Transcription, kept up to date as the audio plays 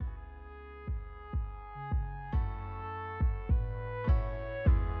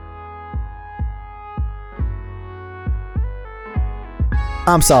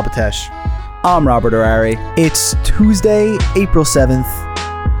I'm Sal Patesh. I'm Robert Arari. It's Tuesday, April 7th,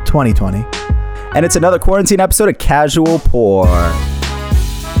 2020. And it's another quarantine episode of Casual Pour. It's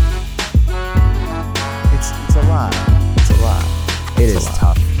a lot. It's a lot. It is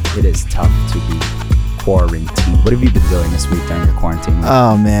tough. It is tough to be quarantined. What have you been doing this week during your quarantine week?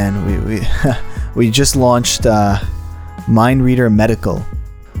 Oh, man. We just launched Mind Reader Medical,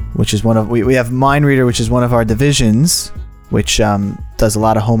 which is one of... We have Mind Reader, which is one of our divisions, which does a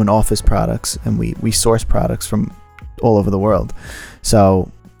lot of home and office products, and we source products from all over the world.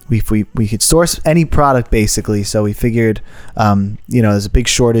 So we could source any product basically. So we figured, there's a big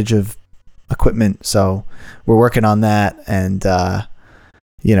shortage of equipment, so we're working on that. And I'm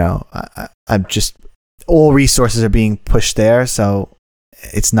just, all resources are being pushed there, so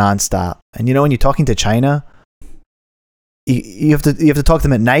it's nonstop. And when you're talking to China, you have to talk to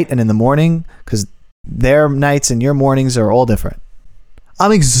them at night and in the morning, because their nights and your mornings are all different.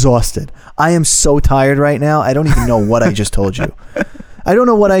 I'm exhausted. I am so tired right now. I don't even know what I just told you. I don't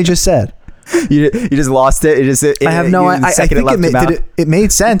know what I just said. You just lost it. I have no. I think it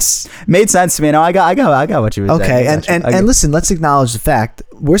made sense. Made sense to me. No, I got what you were saying. Okay, and listen. Let's acknowledge the fact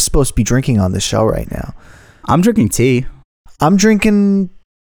we're supposed to be drinking on this show right now. I'm drinking tea. I'm drinking.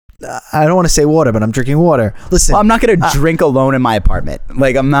 I don't want to say water, but I'm drinking water. Listen, well, I'm not gonna drink alone in my apartment.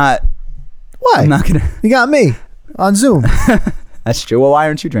 Like, I'm not. Why? I'm not gonna. You got me on Zoom. That's true. Well, why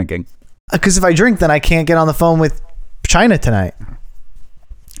aren't you drinking? Because if I drink, then I can't get on the phone with China tonight.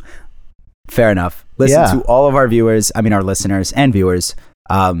 Fair enough. Listen to all of our viewers. I mean, our listeners and viewers.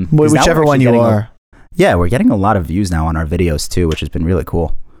 Whichever one you are. We're getting a lot of views now on our videos too, which has been really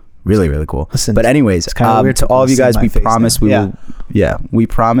cool. Really, really cool. Listen, but anyways, it's kind of weird to all of you guys, we promise will. Yeah, we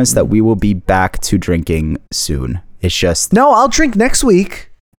promise that we will be back to drinking soon. It's just no. I'll drink next week.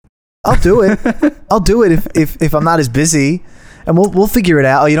 I'll do it. I'll do it if I'm not as busy, and we'll figure it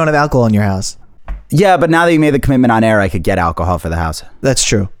out. Oh, you don't have alcohol in your house? Yeah, but now that you made the commitment on air, I could get alcohol for the house. That's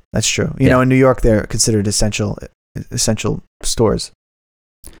true. That's true. You know, in New York, they're considered essential stores.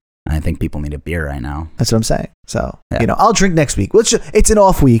 I think people need a beer right now. That's what I'm saying. So, I'll drink next week. It's an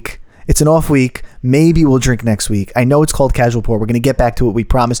off week. It's an off week. Maybe we'll drink next week. I know it's called Casual Pour. We're going to get back to it. We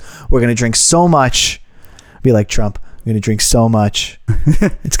promise. We're going to drink so much. Be like Trump. We're going to drink so much.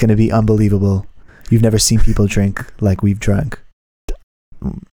 It's going to be unbelievable. You've never seen people drink like we've drunk.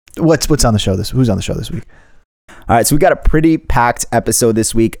 What's on the show who's on the show this week? All right, so we got a pretty packed episode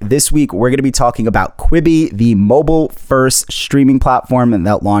this week. This week, we're going to be talking about Quibi, the mobile-first streaming platform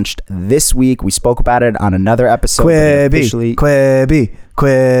that launched this week. We spoke about it on another episode. Quibi.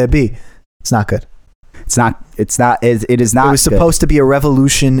 It's not good. It is not. It was supposed to be a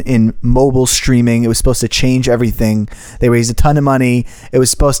revolution in mobile streaming. It was supposed to change everything. They raised a ton of money. It was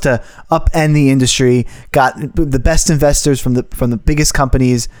supposed to upend the industry. Got the best investors from the biggest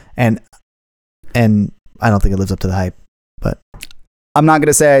companies, and I don't think it lives up to the hype. But I'm not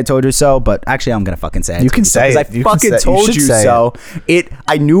gonna say I told you so, but actually I'm gonna fucking say it. You can say it. I fucking told you so.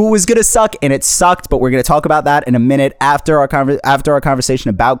 I knew it was gonna suck, and it sucked. But we're gonna talk about that in a minute after our conversation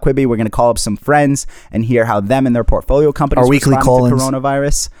about Quibi. We're gonna call up some friends and hear how them and their portfolio companies weekly responded to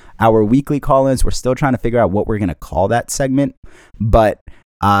coronavirus. Our weekly call-ins. We're still trying to figure out what we're gonna call that segment, but.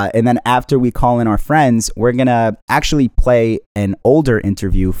 And then after we call in our friends, we're gonna actually play an older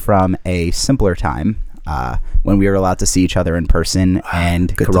interview from a simpler time. When we were allowed to see each other in person,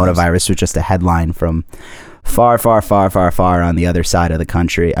 and coronavirus was just a headline from far on the other side of the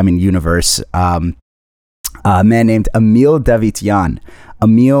country. I mean, universe. A man named Emil Davitian.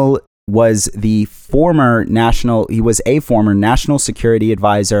 Emil was a former national security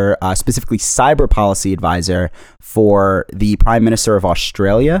advisor, specifically cyber policy advisor for the Prime Minister of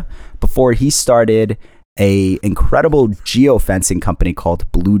Australia, before he started a incredible geofencing company called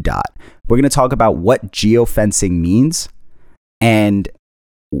Blue Dot. We're going to talk about what geofencing means and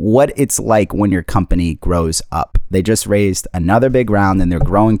what it's like when your company grows up. They just raised another big round, and they're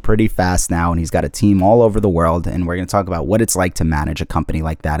growing pretty fast now, and he's got a team all over the world, and we're going to talk about what it's like to manage a company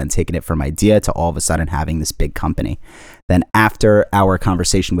like that and taking it from idea to all of a sudden having this big company. Then after our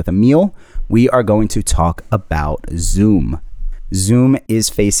conversation with Emil, we are going to talk about Zoom. Zoom is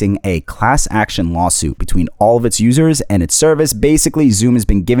facing a class action lawsuit between all of its users and its service. Basically, Zoom has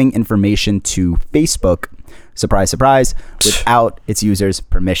been giving information to Facebook, surprise, surprise, without its users'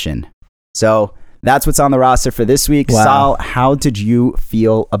 permission. So that's what's on the roster for this week. Wow. Sal, how did you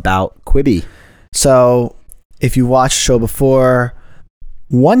feel about Quibi? So if you watched the show before,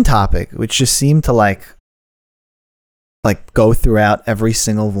 one topic, which just seemed to like go throughout every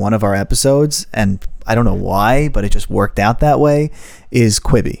single one of our episodes, and I don't know why, but it just worked out that way, is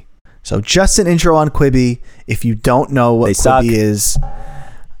Quibi. So just an intro on Quibi. If you don't know what suck. Quibi is,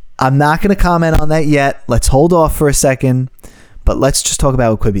 I'm not going to comment on that yet. Let's hold off for a second, but let's just talk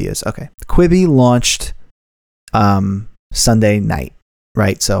about what Quibi is. Okay. Quibi launched Sunday night,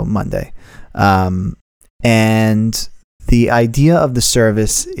 right? So Monday. And the idea of the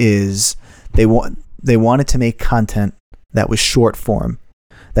service is they wanted to make content that was short form,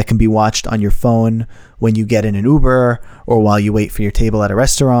 that can be watched on your phone when you get in an Uber or while you wait for your table at a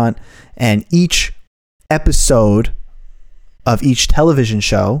restaurant. And each episode of each television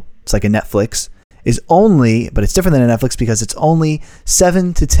show, it's like a Netflix, is only, but it's different than a Netflix because it's only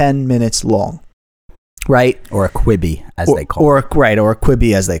 7 to 10 minutes long, right? Or a Quibi, as they call it. Right, or a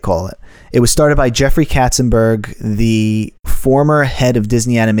Quibi, as they call it. It was started by Jeffrey Katzenberg, the former head of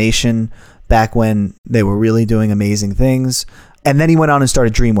Disney Animation back when they were really doing amazing things. And then he went on and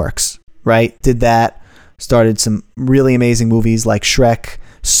started DreamWorks, right? Did that, started some really amazing movies like Shrek,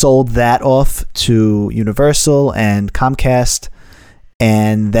 sold that off to Universal and Comcast.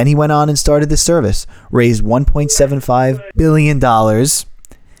 And then he went on and started this service, raised $1.75 billion,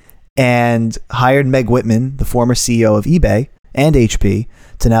 and hired Meg Whitman, the former CEO of eBay and HP,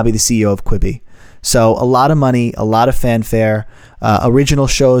 to now be the CEO of Quibi. So a lot of money, a lot of fanfare, original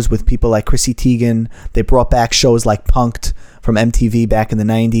shows with people like Chrissy Teigen. They brought back shows like Punk'd from MTV back in the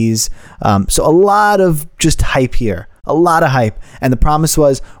 90s. So a lot of just hype here, a lot of hype. And the promise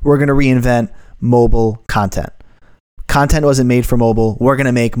was, we're going to reinvent mobile content. Content wasn't made for mobile. We're going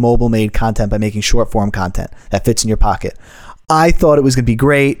to make mobile-made content by making short-form content that fits in your pocket. I thought it was going to be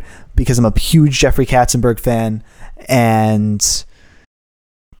great because I'm a huge Jeffrey Katzenberg fan, and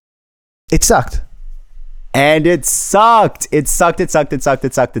it sucked. And it sucked. It sucked.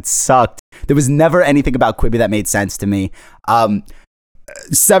 There was never anything about Quibi that made sense to me.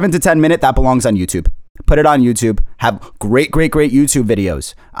 7 to 10 minute, that belongs on YouTube. Put it on YouTube. Have great YouTube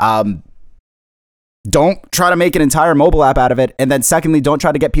videos. Don't try to make an entire mobile app out of it. And then secondly, don't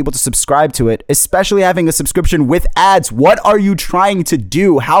try to get people to subscribe to it, especially having a subscription with ads. What are you trying to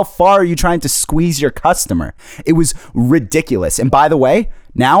do? How far are you trying to squeeze your customer? It was ridiculous. And by the way,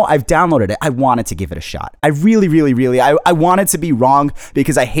 now I've downloaded it. I wanted to give it a shot. I really, I wanted to be wrong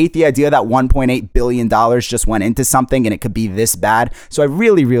because I hate the idea that $1.8 billion just went into something and it could be this bad. So I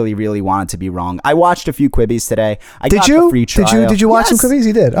really wanted to be wrong. I watched a few Quibis today. Did you watch some Quibis?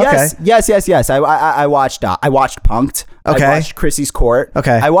 You did? Okay. Yes. I watched Punk'd. Okay. I watched Chrissy's Court.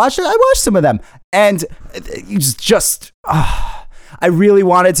 Okay. I watched some of them. And it's just... I really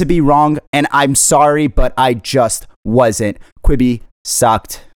wanted to be wrong, and I'm sorry, but I just wasn't. Quibi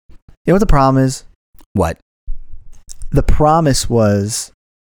sucked. You know what the problem is? What? The promise was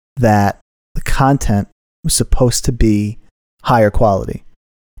that the content was supposed to be higher quality.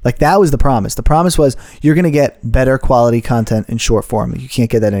 Like, that was the promise. The promise was you're going to get better quality content in short form. You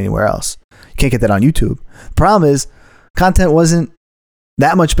can't get that anywhere else. You can't get that on YouTube. The problem is content wasn't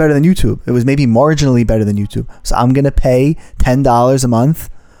that much better than YouTube. It was maybe marginally better than YouTube. So I'm going to pay $10 a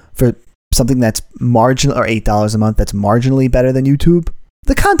month for something that's marginal, or $8 a month that's marginally better than YouTube.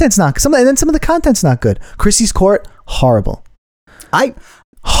 The content's not some of the content's not good. Chrissy's Court, horrible.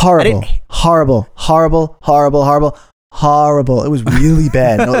 Horrible. It was really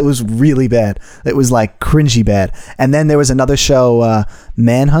bad. No, it was really bad. It was like cringy bad. And then there was another show,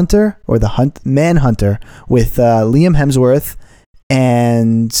 Manhunter with Liam Hemsworth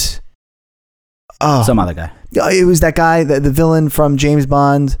and some other guy. It was that guy, the villain from James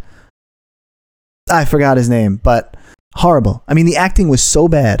Bond. I forgot his name, but horrible. I mean, the acting was so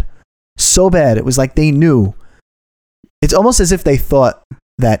bad. It was like they knew. It's almost as if they thought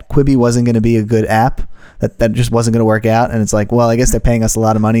that Quibi wasn't going to be a good app, that just wasn't going to work out. And it's like, well, I guess they're paying us a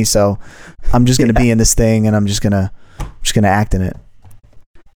lot of money, so I'm just going to be in this thing, and I'm just going to act in it.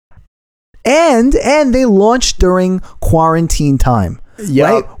 And they launched during quarantine time,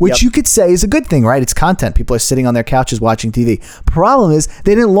 right? Which you could say is a good thing, right? It's content. People are sitting on their couches watching TV. Problem is,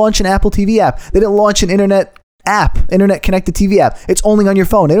 they didn't launch an Apple TV app. They didn't launch an internet connected TV app. It's only on your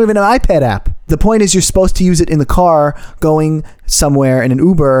phone. They don't even have an iPad app. The point is, you're supposed to use it in the car going somewhere in an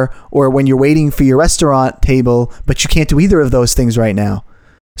Uber or when you're waiting for your restaurant table, but you can't do either of those things right now.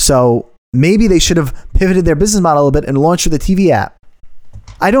 So maybe they should have pivoted their business model a little bit and launched with a TV app.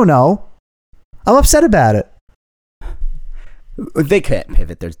 I don't know. I'm upset about it. They can't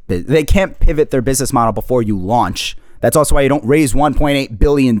pivot their business model before you launch. That's also why you don't raise $1.8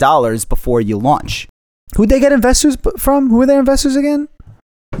 billion before you launch. Who'd they get investors from? Who were their investors again?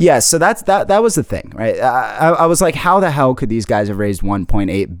 Yeah, so that was the thing, right? I was like, how the hell could these guys have raised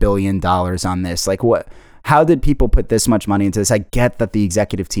 $1.8 billion on this? Like, what? How did people put this much money into this? I get that the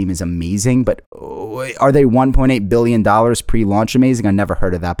executive team is amazing, but are they $1.8 billion pre-launch amazing? I never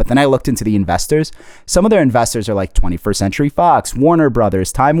heard of that. But then I looked into the investors. Some of their investors are like 21st Century Fox, Warner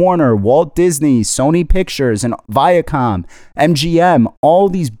Brothers, Time Warner, Walt Disney, Sony Pictures, and Viacom, MGM, all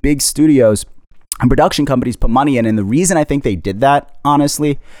these big studios and production companies put money in. And the reason I think they did that,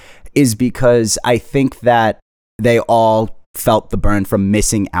 honestly, is because I think that they all felt the burn from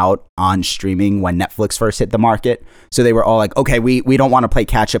missing out on streaming when Netflix first hit the market. So they were all like, okay, we don't want to play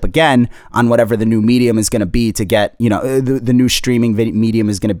catch up again on whatever the new medium is going to be to get, the new streaming medium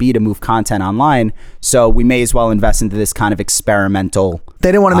is going to be to move content online. So we may as well invest into this kind of experimental They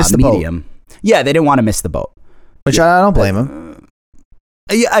didn't want to miss the medium. Yeah, they didn't want to miss the boat. Which I don't blame them.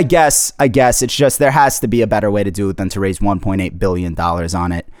 Yeah, I guess it's just there has to be a better way to do it than to raise $1.8 billion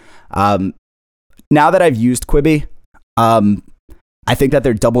on it. Now that I've used Quibi, I think that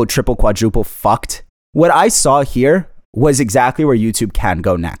they're double, triple, quadruple fucked. What I saw here was exactly where YouTube can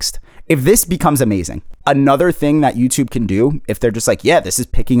go next. If this becomes amazing, another thing that YouTube can do, if they're just like, yeah, this is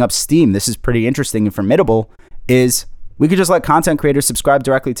picking up steam, this is pretty interesting and formidable, is we could just let content creators subscribe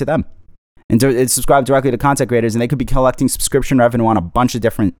directly to them and subscribe directly to content creators, and they could be collecting subscription revenue on a bunch of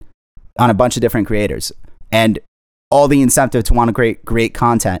different creators, and all the incentive to want to create great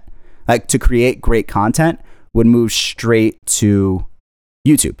content, like to create great content, would move straight to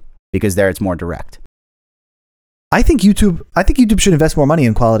YouTube because there it's more direct. I think YouTube should invest more money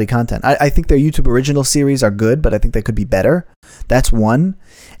in quality content. I think their YouTube original series are good, but I think they could be better. That's one.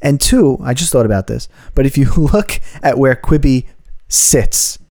 And two, I just thought about this, but if you look at where Quibi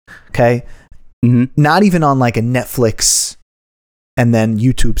sits, okay, not even on like a Netflix and then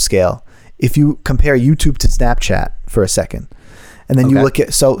YouTube scale. If you compare YouTube to Snapchat for a second, and then you look at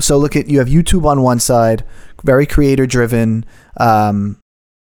you have YouTube on one side, very creator driven.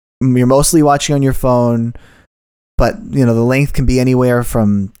 You're mostly watching on your phone, but the length can be anywhere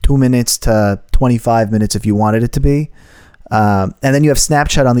from 2 minutes to 25 minutes if you wanted it to be. And then you have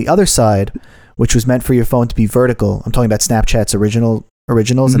Snapchat on the other side, which was meant for your phone to be vertical. I'm talking about Snapchat's originals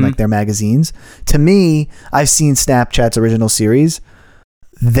and like their magazines. To me, I've seen Snapchat's original series.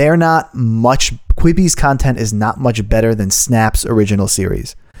 They're not much. Quibi's content is not much better than Snap's original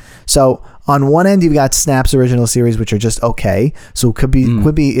series. So on one end, you've got Snap's original series, which are just okay. So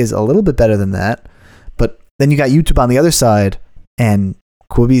Quibi is a little bit better than that. But then you got YouTube on the other side, and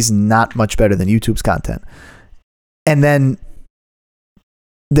Quibi's not much better than YouTube's content. And then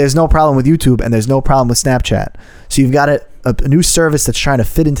there's no problem with YouTube, and there's no problem with Snapchat. So you've got a new service that's trying to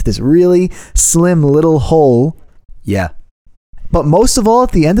fit into this really slim little hole. Yeah. But most of all,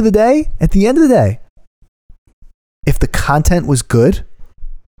 at the end of the day, if the content was good,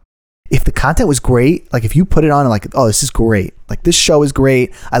 if the content was great, like if you put it on and like, oh, this is great. Like this show is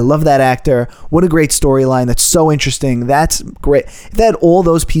great. I love that actor. What a great storyline. That's so interesting. That's great. If they had all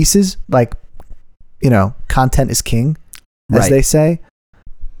those pieces, like, content is king, as they say,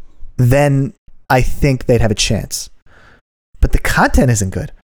 then I think they'd have a chance. But the content isn't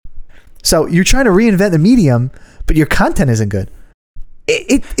good. So you're trying to reinvent the medium, but your content isn't good.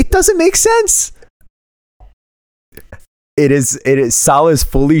 It doesn't make sense. It is. Salah's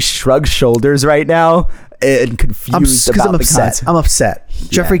fully shrugged shoulders right now and confused about the content. I'm upset.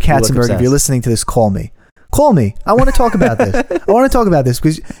 Jeffrey Katzenberg, if you're listening to this, call me. I want to talk about this.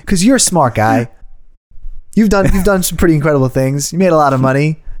 Because you're a smart guy. You've done some pretty incredible things. You made a lot of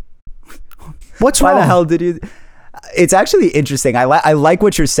money. What's wrong? Why the hell did you? It's actually interesting. I like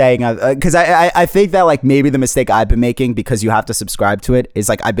what you're saying because I think that like maybe the mistake I've been making, because you have to subscribe to it, is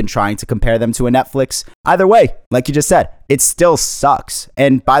like I've been trying to compare them to a Netflix. Either way, like you just said, it still sucks.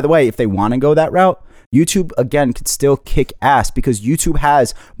 And by the way, if they want to go that route, YouTube again could still kick ass because YouTube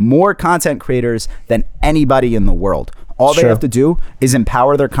has more content creators than anybody in the world. All they have to do is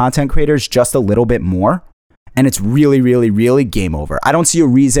empower their content creators just a little bit more, and it's really, really, really game over. I don't see a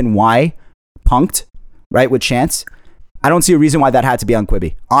reason why Punk'd, right, with Chance, I don't see a reason why that had to be on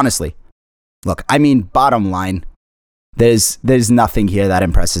Quibi. Honestly, look, I mean, bottom line, there's nothing here that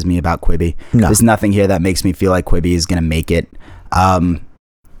impresses me about Quibi. No. There's nothing here that makes me feel like Quibi is gonna make it.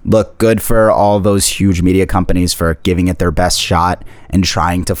 Look, good for all those huge media companies for giving it their best shot and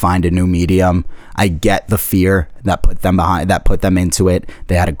trying to find a new medium. I get the fear that put them into it.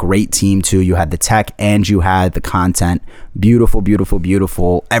 They had a great team too. You had the tech and you had the content. Beautiful, beautiful,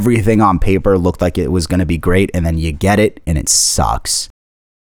 beautiful. Everything on paper looked like it was going to be great, and then you get it and it sucks.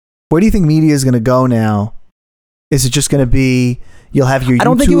 Where do you think media is going to go now? Is it just going to be, you'll have your YouTube? I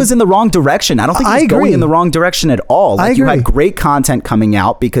don't think it was in the wrong direction. I don't think it was going in the wrong direction at all. Like, you had great content coming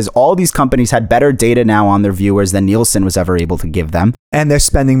out because all these companies had better data now on their viewers than Nielsen was ever able to give them. And they're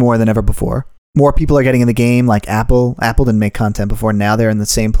spending more than ever before. more people are getting in the game. Like Apple didn't make content before. Now they're in the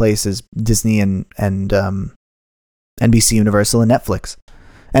same place as Disney and NBC Universal and Netflix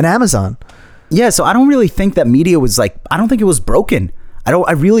and Amazon. Yeah, so I don't really think that media was like, I don't think it was broken.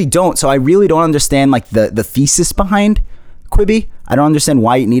 I really don't. So I really don't understand like the thesis behind Quibi. I don't understand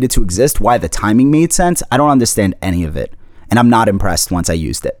why it needed to exist, why the timing made sense. I don't understand any of it. And I'm not impressed once I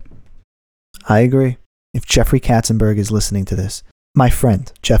used it. I agree. If Jeffrey Katzenberg is listening to this, my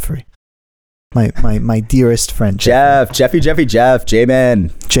friend, Jeffrey, my dearest friend, Jeff,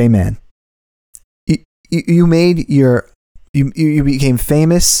 J-Man. J-Man. You became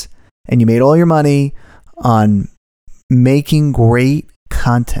famous and you made all your money on making great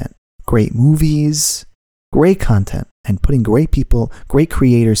content, great movies, great content, and putting great people, great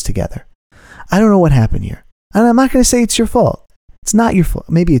creators together. I don't know what happened here. And I'm not going to say it's your fault. It's not your fault.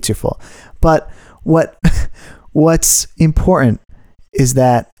 Maybe it's your fault. But what's important is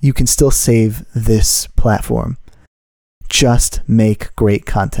that you can still save this platform. Just make great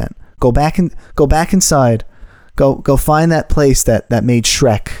content. Go back inside. Go find that place that made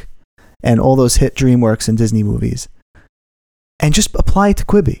Shrek and all those hit DreamWorks and Disney movies. And just apply it to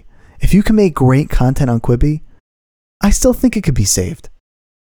Quibi. If you can make great content on Quibi, I still think it could be saved.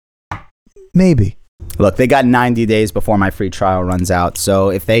 Maybe. Look, they got 90 days before my free trial runs out. So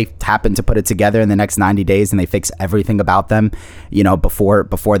if they happen to put it together in the next 90 days and they fix everything about them,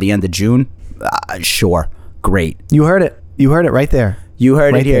 before the end of June, sure, great. You heard it. You heard it right there. You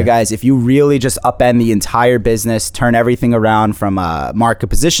heard right it here, there. guys. If you really just upend the entire business, turn everything around from a market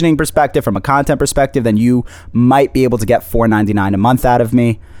positioning perspective, from a content perspective, then you might be able to get $4.99 a month out of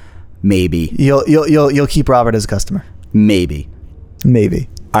me. Maybe. You'll keep Robert as a customer. Maybe.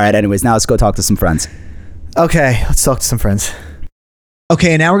 All right. Anyways, now let's go talk to some friends. Okay, let's talk to some friends.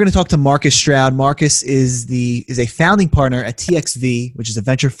 Okay, now we're going to talk to Marcus Stroud. Marcus is a founding partner at TXV, which is a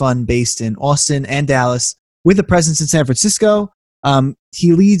venture fund based in Austin and Dallas with a presence in San Francisco.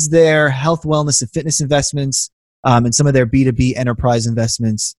 He leads their health, wellness, and fitness investments and some of their B2B enterprise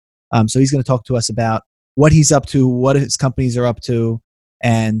investments. So he's going to talk to us about what he's up to, what his companies are up to,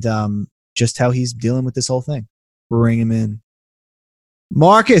 and just how he's dealing with this whole thing. Bring him in.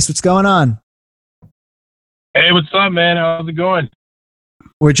 Marcus, what's going on? Hey, what's up, man? How's it going?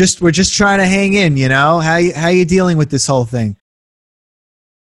 We're just trying to hang in, How you dealing with this whole thing?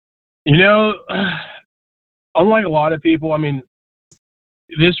 Unlike a lot of people, I mean,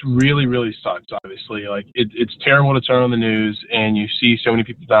 this really, really sucks, obviously. Like, it's terrible to turn on the news and you see so many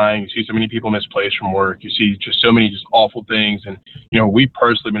people dying, you see so many people misplaced from work, you see just so many just awful things. And, we've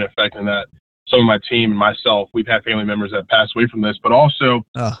personally been affecting that. Some of my team and myself, we've had family members that passed away from this. But also,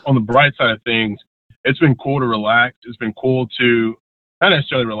 on the bright side of things, it's been cool to relax. It's been cool to not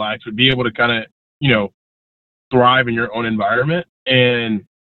necessarily relax, but be able to kind of, thrive in your own environment. And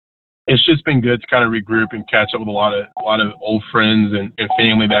it's just been good to kind of regroup and catch up with a lot of old friends and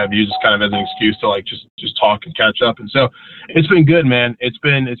family that I've used just kind of as an excuse to like just talk and catch up. And so it's been good, man. It's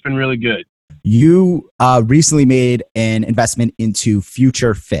been really good. You recently made an investment into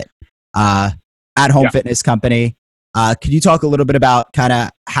Future Fit, at-home fitness company. Could you talk a little bit about kind of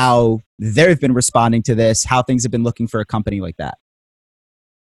how they've been responding to this, how things have been looking for a company like that?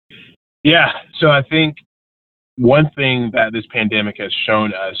 Yeah. So I think one thing that this pandemic has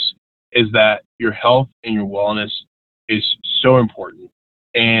shown us is that your health and your wellness is so important.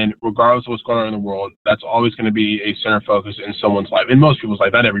 And regardless of what's going on in the world, that's always going to be a center focus in someone's life. In most people's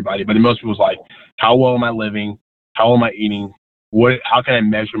life, not everybody, but in most people's life, how well am I living? How am I eating? How can I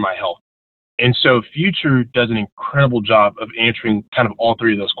measure my health? And so Future does an incredible job of answering kind of all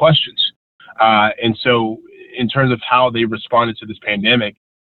three of those questions. And so in terms of how they responded to this pandemic,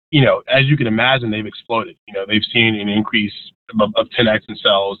 as you can imagine, they've exploded. They've seen an increase of 10x in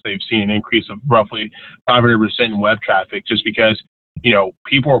sales. They've seen an increase of roughly 500% in web traffic just because,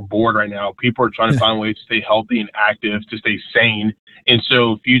 people are bored right now. People are trying to find ways to stay healthy and active, to stay sane. And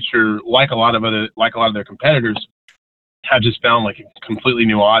so Future, like a lot of their competitors, have just found like a completely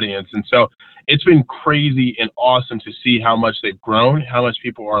new audience. And so it's been crazy and awesome to see how much they've grown, how much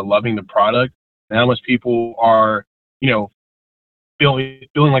people are loving the product, and how much people are,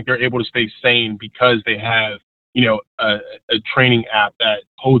 feeling like they're able to stay sane because they have, a training app that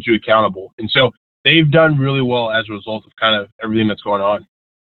holds you accountable. And so they've done really well as a result of kind of everything that's going on.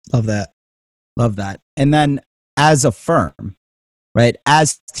 Love that. And then as a firm, right,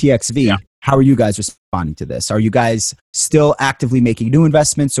 as TXV, how are you guys responding to this? Are you guys still actively making new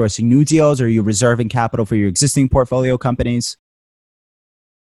investments, sourcing new deals? Or are you reserving capital for your existing portfolio companies?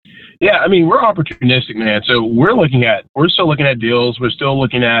 Yeah, I mean, we're opportunistic, man. So we're still looking at deals. We're still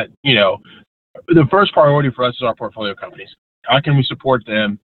looking at, the first priority for us is our portfolio companies. How can we support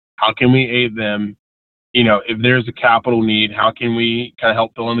them? How can we aid them? You know, if there's a capital need, how can we kind of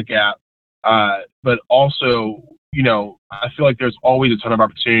help fill in the gap? But also, you know, I feel like there's always a ton of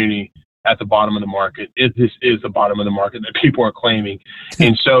opportunity at the bottom of the market. If this is the bottom of the market that people are claiming.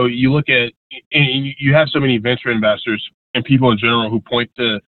 And so you look at, and you have so many venture investors and people in general who point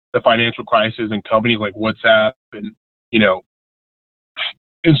to the financial crisis and companies like WhatsApp and, you know,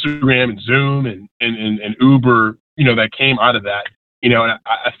 Instagram and Zoom and Uber, you know, that came out of that, you know, and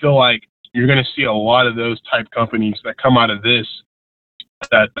I feel like you're going to see a lot of those type companies that come out of this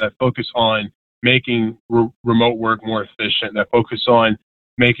that focus on making remote work more efficient, that focus on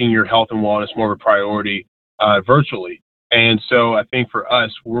making your health and wellness more of a priority virtually. And so I think for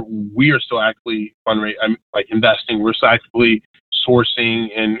us, we are still actively investing. We're still actively sourcing,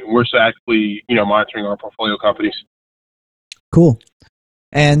 and we're still actively, you know, monitoring our portfolio companies. Cool.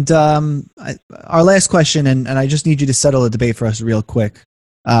 And our last question, and I just need you to settle the debate for us real quick.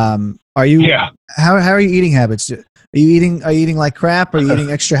 Are you? Yeah. How are your eating habits? Are you eating like crap? Are you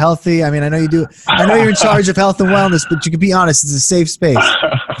eating extra healthy? I mean, I know you do. I know you're in charge of health and wellness, but you can be honest. It's a safe space.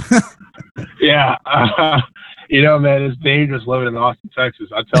 Yeah. You know, man, it's dangerous living in Austin, Texas.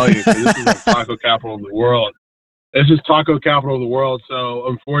 I tell you, 'cause this is like taco capital of the world. This is taco capital of the world. So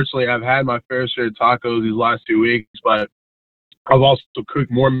unfortunately, I've had my fair share of tacos these last 2 weeks, but I've also cooked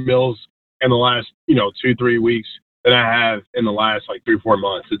more meals in the last, you know, 2-3 weeks than I have in the last like 3-4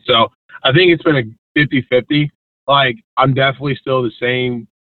 months. And so I think it's been a 50-50. Like, I'm definitely still the same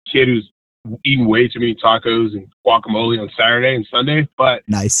kid who's eating way too many tacos and guacamole on Saturday and Sunday, but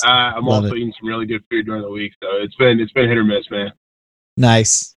Nice. I'm Love also it. eating some really good food during the week. So it's been hit or miss, man.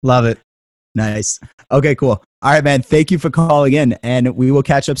 Nice. Love it. Nice. Okay, cool. All right, man. Thank you for calling in, and we will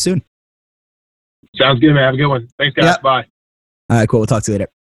catch up soon. Sounds good, man. Have a good one. Thanks, guys. Yep. Bye. All right, cool. We'll talk to you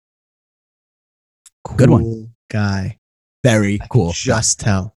later. Cool Good one. guy. Very I cool. can just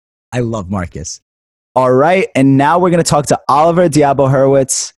tell. I love Marcus. All right, and now we're going to talk to Oliver Diablo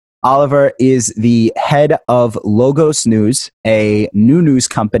Hurwitz. Oliver is the head of Logos News, a new news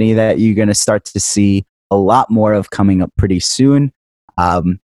company that you're going to start to see a lot more of coming up pretty soon.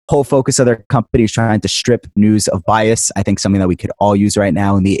 Whole focus of their company is trying to strip news of bias. I think something that we could all use right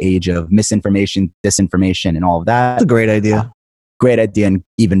now in the age of misinformation, disinformation, and all of that. That's a great idea. Great idea, and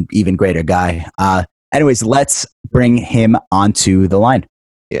even greater guy. Anyways, let's bring him onto the line.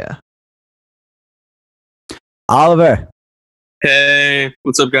 Yeah. Oliver. Hey,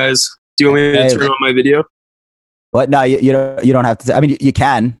 what's up, guys? Do you want me to Hey. turn on my video? What? No, you don't have to. I mean, you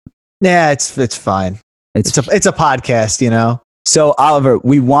can. Yeah, it's fine. It's a podcast, you know. So, Oliver,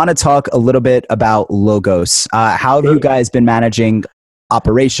 we want to talk a little bit about Logos. How have you guys been managing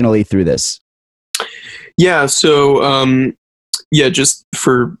operationally through this? Yeah, so just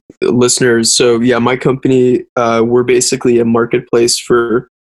for listeners, so yeah, my company, we're basically a marketplace for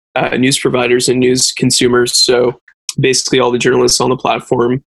news providers and news consumers. So basically all the journalists on the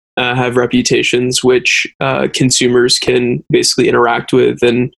platform have reputations which consumers can basically interact with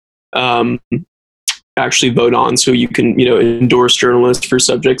and actually vote on. So you can, endorse journalists for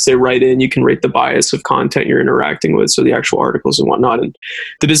subjects they write in. You can rate the bias of content you're interacting with, so the actual articles and whatnot. And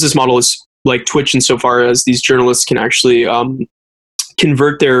the business model is like Twitch insofar as these journalists can actually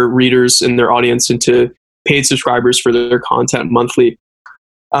convert their readers and their audience into paid subscribers for their content monthly.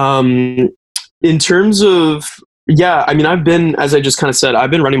 In terms of, I've been, as I just kind of said,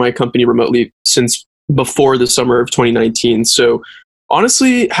 I've been running my company remotely since before the summer of 2019. So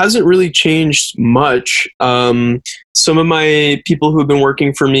honestly, it hasn't really changed much. Some of my people who've been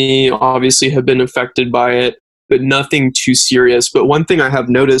working for me obviously have been affected by it, but nothing too serious. But one thing I have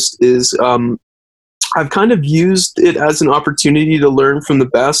noticed is I've kind of used it as an opportunity to learn from the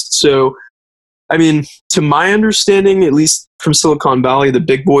best. So, I mean, to my understanding, at least from Silicon Valley, the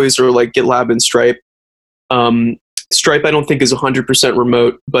big boys are like GitLab and Stripe. Stripe, I don't think, is 100%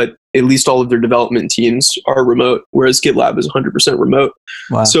 remote, but at least all of their development teams are remote, whereas GitLab is 100% remote.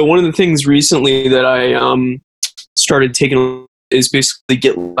 Wow. So one of the things recently that I started taking is basically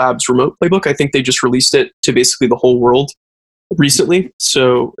GitLab's remote playbook. I think they just released it to basically the whole world recently.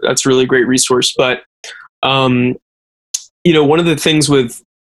 So that's a really great resource. But, one of the things with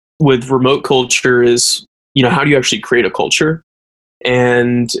remote culture is, how do you actually create a culture?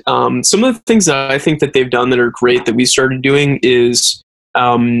 And some of the things that I think that they've done that are great that we started doing is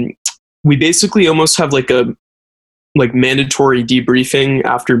we basically almost have like a mandatory debriefing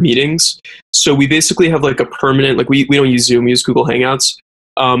after meetings. So we basically have like a permanent, we don't use Zoom, we use Google Hangouts.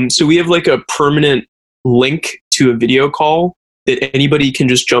 So we have like a permanent link to a video call that anybody can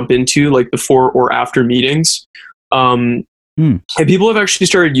just jump into like before or after meetings. And people have actually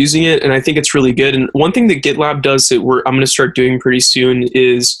started using it, and I think it's really good. And one thing that GitLab does that I'm going to start doing pretty soon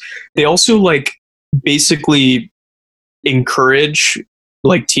is they also like basically encourage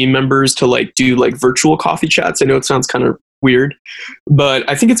like team members to like do like virtual coffee chats. I know it sounds kind of weird, but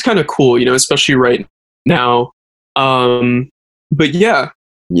I think it's kind of cool, you know, especially right now. But yeah,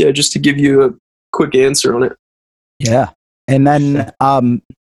 just to give you a quick answer on it. Yeah. And then kind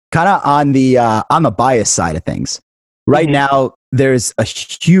of on the bias side of things. Right now, there's a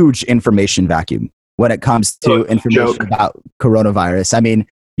huge information vacuum when it comes to information about coronavirus. I mean,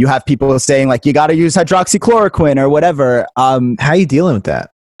 you have people saying like, you got to use hydroxychloroquine or whatever. How are you dealing with that?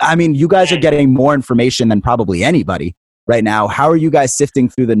 I mean, you guys are getting more information than probably anybody right now. How are you guys sifting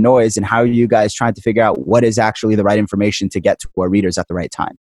through the noise, and how are you guys trying to figure out what is actually the right information to get to our readers at the right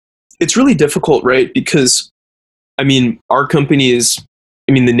time? It's really difficult, right? Because, I mean, our company is,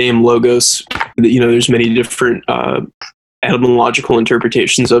 I mean, the name Logos, you know, there's many different etymological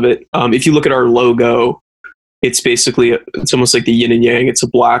interpretations of it. If you look at our logo, it's basically, it's almost like the yin and yang. It's a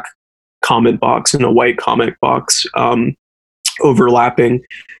black comment box and a white comment box overlapping.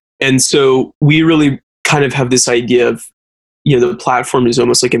 And so we really kind of have this idea of, you know, the platform is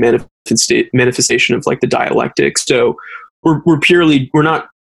almost like a manifestation of like the dialectic. So we're not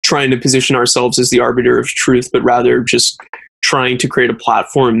trying to position ourselves as the arbiter of truth, but rather just trying to create a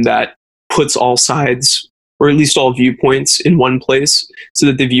platform that puts all sides, or at least all viewpoints, in one place so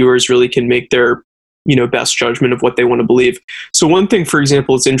that the viewers really can make their, you know, best judgment of what they want to believe. So one thing, for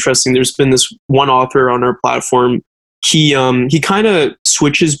example, it's interesting. There's been this one author on our platform. He kind of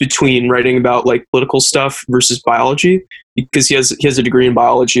switches between writing about like political stuff versus biology, because he has a degree in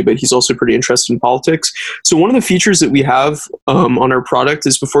biology, but he's also pretty interested in politics. So one of the features that we have on our product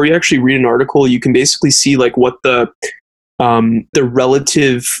is before you actually read an article, you can basically see like what the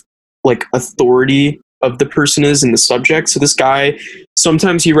relative like authority of the person is in the subject. So this guy,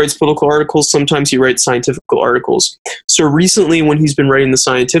 sometimes he writes political articles, sometimes he writes scientific articles. So recently, when he's been writing the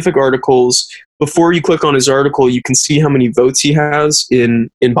scientific articles, before you click on his article, you can see how many votes he has in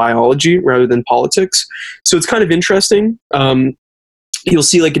biology rather than politics. So it's kind of interesting. You'll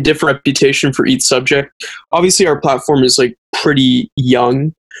see like a different reputation for each subject. Obviously, our platform is like pretty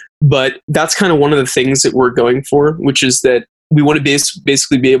young, but that's kind of one of the things that we're going for, which is that we want to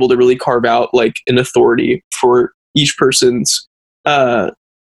basically be able to really carve out like an authority for each person's,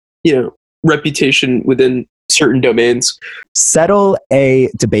 reputation within certain domains. Settle a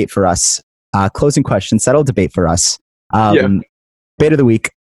debate for us. Closing question. Settle debate for us. Bait of the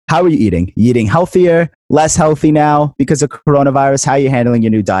week. How are you eating? You eating healthier, less healthy now because of coronavirus? How are you handling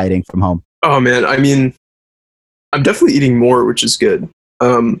your new dieting from home? Oh man, I mean, I'm definitely eating more, which is good.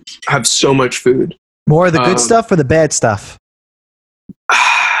 I have so much food. More of the good stuff or the bad stuff?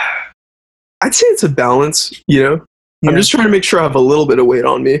 I'd say it's a balance, you know? Yeah. I'm just trying to make sure I have a little bit of weight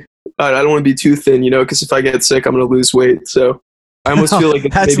on me. I don't want to be too thin, you know, because if I get sick, I'm going to lose weight. So I almost feel like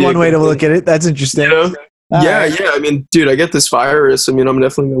it's that's one way to look at it. That's interesting. You know? Yeah. I mean, dude, I get this virus. I mean, I'm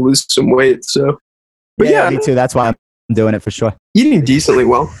definitely going to lose some weight. So, but yeah, me too. That's why I'm doing it for sure. Eating decently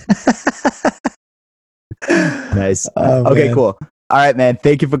well. Nice. Okay, man. Cool. All right, man.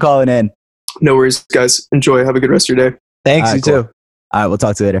 Thank you for calling in. No worries, guys. Enjoy. Have a good rest of your day. Thanks. You too. All right, we'll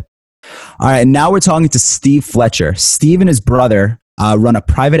talk to you later. All right, now we're talking to Steve Fletcher. Steve and his brother run a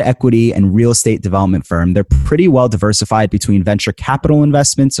private equity and real estate development firm. They're pretty well diversified between venture capital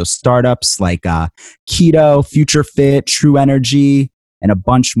investments, so startups like Keto, Future Fit, True Energy, and a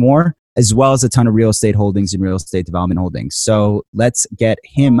bunch more, as well as a ton of real estate holdings and real estate development holdings. So let's get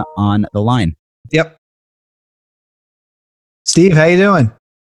him on the line. Yep. Steve, how you doing?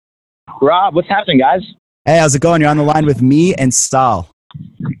 Rob, what's happening, guys? Hey, how's it going? You're on the line with me and Sal.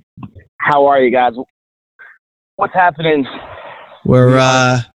 How are you guys? What's happening?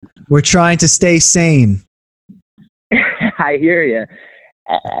 We're trying to stay sane. I hear you.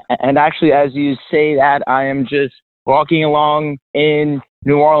 And actually, as you say that, I am just walking along in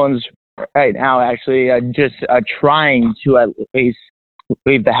New Orleans right now, actually, just trying to at least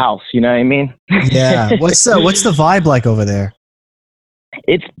leave the house. You know what I mean? Yeah. What's the vibe like over there?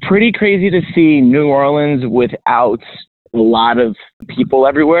 It's pretty crazy to see New Orleans without a lot of people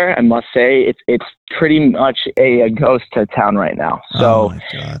everywhere. I must say, it's pretty much a ghost town right now. So, oh my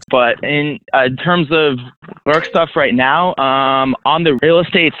God. But in terms of work stuff right now, on the real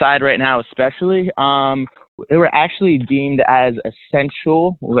estate side right now, especially, they were actually deemed as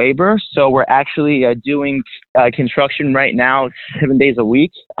essential labor. So we're actually doing construction right now 7 days a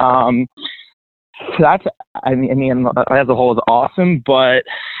week. That's, I mean, as a whole is awesome, but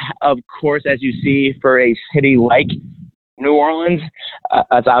of course, as you see, for a city like New Orleans,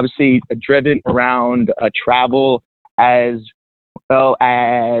 it's obviously driven around travel as well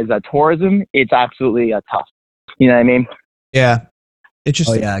as tourism, it's absolutely tough. You know what I mean? Yeah. Oh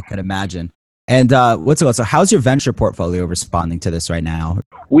Interesting. yeah, I could imagine. And so how's your venture portfolio responding to this right now?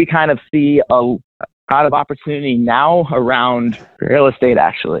 We kind of see a lot of opportunity now around real estate,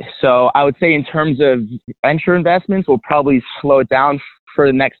 actually. So I would say in terms of venture investments, we'll probably slow it down for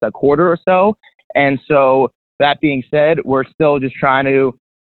the next quarter or so. And so that being said, we're still just trying to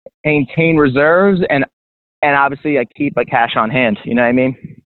maintain reserves and obviously keep a cash on hand. You know what I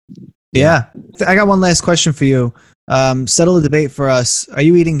mean? Yeah. I got one last question for you. Settle the debate for us. Are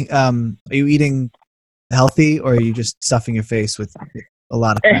you eating healthy, or are you just stuffing your face with a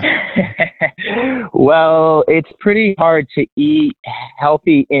lot of crap? Well, it's pretty hard to eat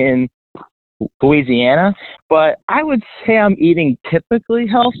healthy in Louisiana, but I would say I'm eating typically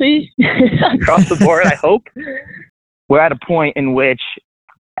healthy across the board, I hope. We're at a point in which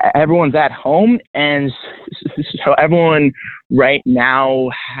everyone's at home, and so everyone right now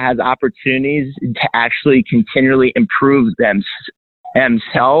has opportunities to actually continually improve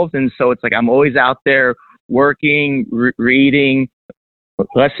themselves. And so it's like I'm always out there working, reading,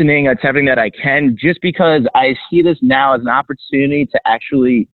 listening to everything that I can, just because I see this now as an opportunity to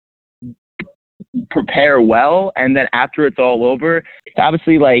actually prepare well. And then after it's all over, it's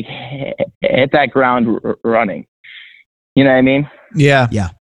obviously hit that ground running. You know what I mean? Yeah.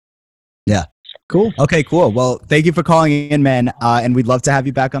 Cool. Okay, cool. Well, thank you for calling in, man. And we'd love to have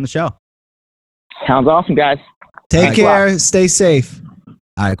you back on the show. Sounds awesome, guys. Take care. Stay safe. All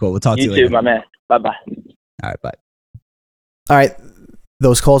right, cool. We'll talk to you You later. too, my man. Bye-bye. All right, bye. All right.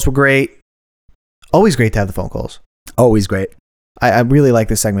 Those calls were great. Always great to have the phone calls. Always great. I really like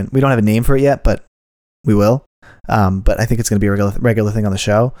this segment. We don't have a name for it yet, but we will. But I think it's going to be a regular thing on the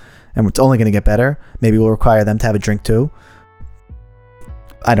show, and it's only going to get better. Maybe we'll require them to have a drink too.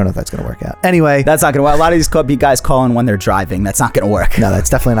 I don't know if that's going to work out. Anyway. That's not going to work. A lot of these guys calling when they're driving. That's not going to work. No, that's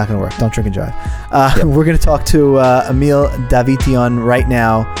definitely not going to work. Don't drink and drive. We're going to talk to Emil Davitian right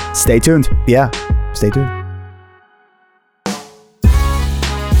now. Stay tuned. Yeah, stay tuned.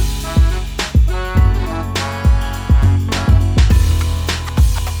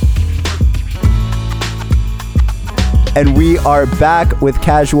 And we are back with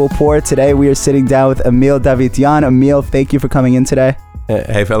Casual Pour. Today we are sitting down with Emil Davitian. Emil, thank you for coming in today.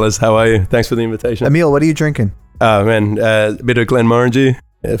 Hey fellas, how are you? Thanks for the invitation. Emil, what are you drinking? Oh man, a bit of Glenmorangie.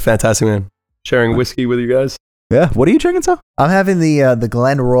 Fantastic, man. Sharing whiskey with you guys. Yeah, what are you drinking, so? I'm having the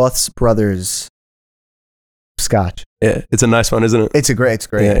Glen Roths Brothers Scotch. Yeah, it's a nice one, isn't it? It's great.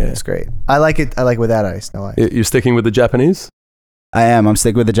 Yeah. It's great. I like it without ice, no ice. You're sticking with the Japanese? I am. I'm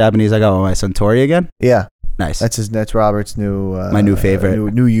sticking with the Japanese. I got my Suntory again. Yeah. Nice. That's Robert's new my new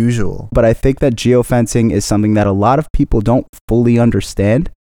favorite. New usual. But I think that geofencing is something that a lot of people don't fully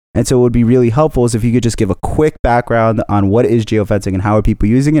understand. And so it would be really helpful is if you could just give a quick background on what is geofencing and how are people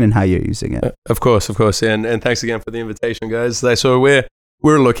using it and how you're using it. Of course. And thanks again for the invitation, guys. So we're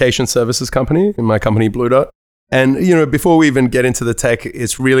a location services company, in my company Blue Dot. And before we even get into the tech,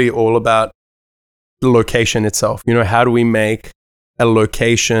 it's really all about the location itself. How do we make a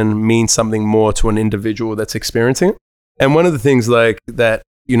location mean something more to an individual that's experiencing it? And one of the things like that,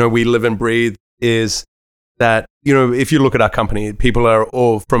 we live and breathe is that, if you look at our company, people are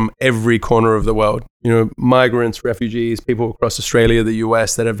all from every corner of the world, migrants, refugees, people across Australia, the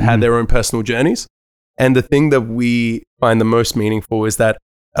US that have had their own personal journeys. And the thing that we find the most meaningful is that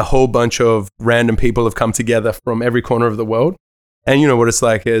a whole bunch of random people have come together from every corner of the world. And what it's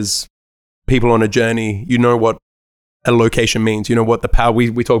like is people on a journey, what a location means, what the power,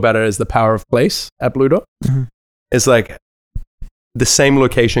 we talk about it as the power of place at Blue Dot. Mm-hmm. It's like the same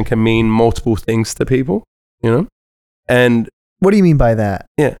location can mean multiple things to people, And what do you mean by that?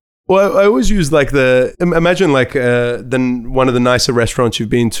 Yeah. Well, I always use imagine one of the nicer restaurants you've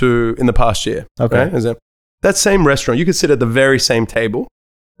been to in the past year. Okay. Right? That same restaurant, you could sit at the very same table,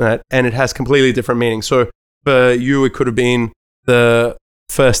 right? And it has completely different meaning. So for you, it could have been the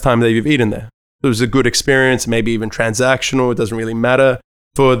first time that you've eaten there. It was a good experience, maybe even transactional. It doesn't really matter.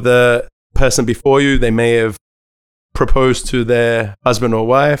 For the person before you, they may have proposed to their husband or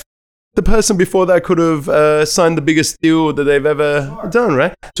wife. The person before that could have signed the biggest deal that they've ever done,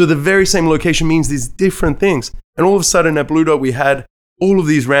 right? So the very same location means these different things. And all of a sudden at Blue Dot, we had all of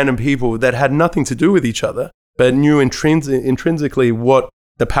these random people that had nothing to do with each other, but knew intrinsically what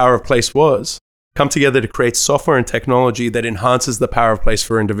the power of place was, come together to create software and technology that enhances the power of place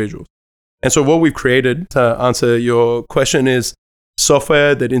for individuals. And so what we've created, to answer your question, is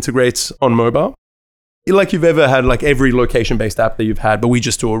software that integrates on mobile. Like you've ever had, like every location-based app that you've had, but we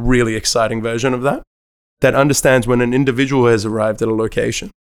just do a really exciting version of that understands when an individual has arrived at a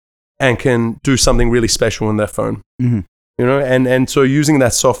location and can do something really special on their phone. Mm-hmm. You know, and so using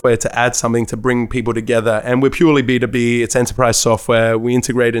that software to add something to bring people together, and we're purely B2B, it's enterprise software. We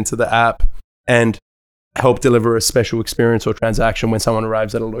integrate into the app and help deliver a special experience or transaction when someone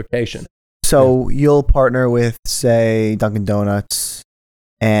arrives at a location. So you'll partner with, say, Dunkin' Donuts,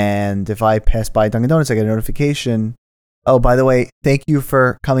 and if I pass by Dunkin' Donuts, I get a notification. Oh, by the way, thank you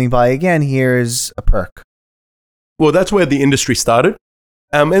for coming by again. Here's a perk. Well, that's where the industry started.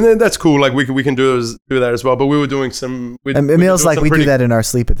 And then that's cool. Like we can do that as well. But we were doing some. Emil's like, we do that in our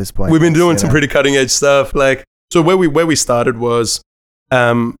sleep at this point. We've been doing some pretty cutting edge stuff. Like, so where we started was,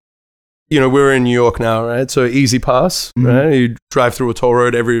 we're in New York now, right? So Easy Pass, right? You drive through a toll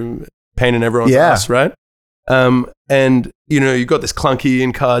road, every pain in everyone's ass, right? And you got this clunky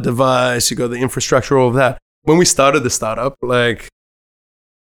in-car device, you got the infrastructure, all of that. When we started the startup, like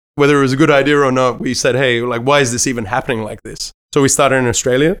whether it was a good idea or not, we said, hey, like, why is this even happening like this? So we started in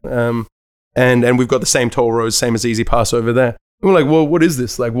Australia, and we've got the same toll roads, same as Easy Pass over there. And we're like, well, what is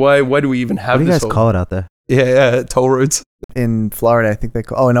this? Like, why do we even have this? What do you guys call it out there? Yeah, toll roads. In Florida, I think they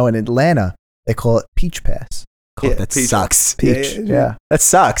call. Oh no, in Atlanta, they call it Peach Pass. That Peach. sucks. Peach. Yeah. That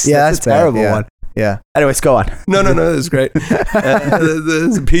sucks. Yeah, that's a terrible bad. one. Yeah. Anyways, go on. No, that's great.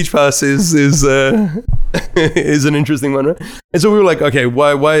 The Peach Pass is an interesting one, right? And so we were like, okay,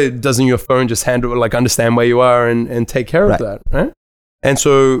 why doesn't your phone just handle, like, understand where you are and take care of that, right? And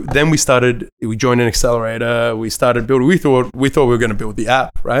so then we joined an accelerator. We started building. We thought we were going to build the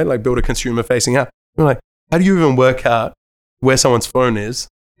app, right? Like build a consumer-facing app. We're like, how do you even work out where someone's phone is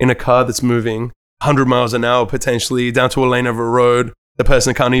in a car that's moving 100 miles an hour potentially down to a lane of a road? The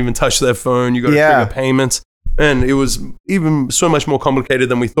person can't even touch their phone. You got to trigger payments. And it was even so much more complicated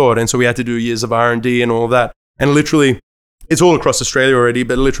than we thought. And so we had to do years of R&D and all of that. And literally, it's all across Australia already,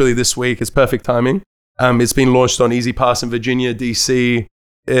 but literally this week, it's perfect timing. It's been launched on Easy Pass in Virginia, DC.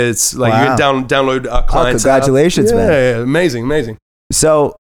 It's like you can download our clients. Congratulations, man. Yeah, amazing.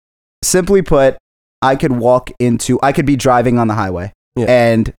 So, simply put, I could be driving on the highway. Yeah.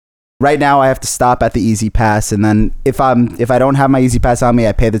 And right now I have to stop at the Easy Pass, and then if I don't have my Easy Pass on me,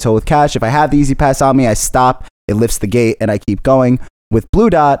 I pay the toll with cash. If I have the Easy Pass on me, I stop, it lifts the gate, and I keep going. With Blue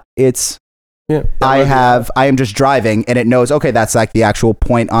Dot, it's I am just driving, and it knows, okay, that's like the actual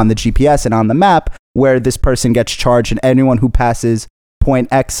point on the GPS and on the map where this person gets charged, and anyone who passes point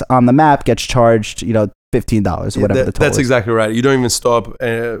X on the map gets charged, $15 or whatever the toll That's is. Exactly right. You don't even stop,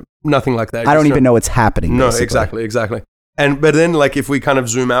 nothing like that. I don't even know it's happening. No, basically. exactly. But then, like, if we kind of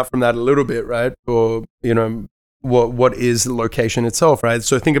zoom out from that a little bit, right? Or what is the location itself, right?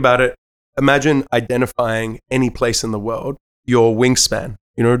 So think about it. Imagine identifying any place in the world, your wingspan.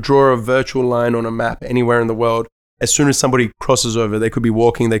 Draw a virtual line on a map anywhere in the world. As soon as somebody crosses over, they could be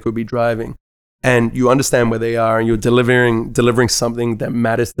walking, they could be driving, and you understand where they are, and you're delivering something that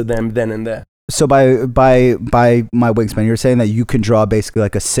matters to them then and there. So by my wingspan, you're saying that you can draw basically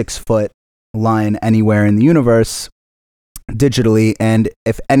like a 6-foot line anywhere in the universe digitally, and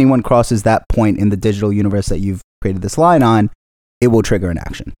if anyone crosses that point in the digital universe that you've created this line on, it will trigger an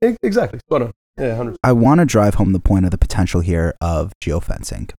action. Exactly. Spot on. Yeah, 100%. I want to drive home the point of the potential here of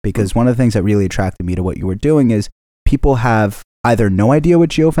geofencing, because one of the things that really attracted me to what you were doing is people have either no idea what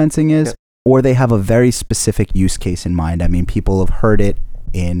geofencing is, or they have a very specific use case in mind. I mean, people have heard it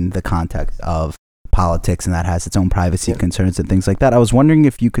in the context of politics, and that has its own privacy concerns and things like that. I was wondering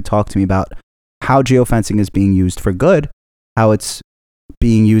if you could talk to me about how geofencing is being used for good, how it's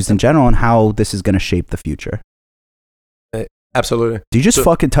being used in general, and how this is going to shape the future. Absolutely. Do you just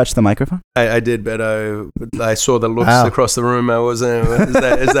fucking touch the microphone? I did, but I saw the looks across the room. I wasn't.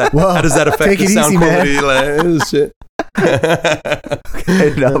 Is that Whoa, how does that affect the sound quality? Man. Shit.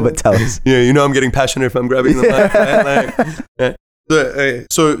 Okay, no, but tell us. Yeah, I'm getting passionate if I'm grabbing the mic. Right?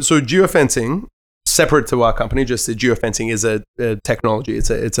 So geofencing, separate to our company, just the geofencing is a technology. It's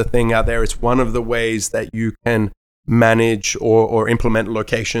a thing out there. It's one of the ways that you can manage or implement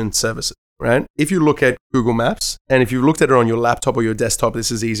location services. Right? If you look at Google Maps, and if you've looked at it on your laptop or your desktop,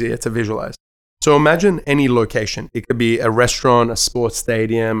 this is easier to visualize. So imagine any location. It could be a restaurant, a sports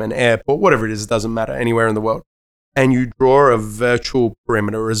stadium, an airport, whatever it is, it doesn't matter, anywhere in the world. And you draw a virtual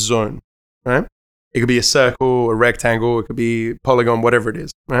perimeter, a zone, right? It could be a circle, a rectangle, it could be polygon, whatever it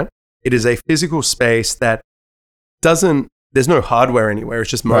is, right? It is a physical space that there's no hardware anywhere,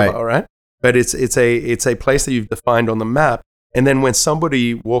 it's just mobile, right? But it's a place that you've defined on the map. And then when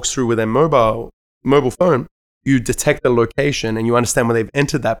somebody walks through with their mobile phone, you detect the location and you understand when they've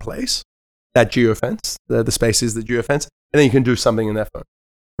entered that place, that geofence, the space is the geofence, and then you can do something in their phone.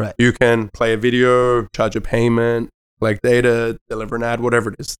 Right. You can play a video, charge a payment, collect data, deliver an ad, whatever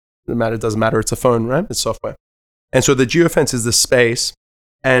it is. It doesn't matter. It's a phone, right? It's software. And so the geofence is the space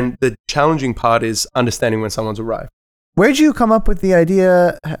And the challenging part is understanding when someone's arrived. Where'd you come up with the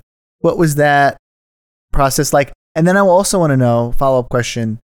idea? What was that process like? And then I also want to know, follow-up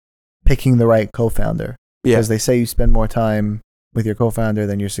question, picking the right co-founder. Yeah. Because they say you spend more time with your co-founder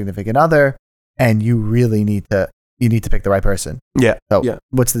than your significant other, and you really need to pick the right person. Yeah. So Yeah.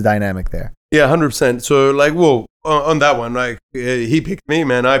 what's the dynamic there? Yeah, 100%. So like, well, on that one, like he picked me,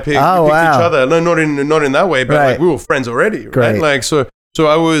 man. I picked, we picked wow. each other. No, not in that way, but Right. like we were friends already, right? Great. Like so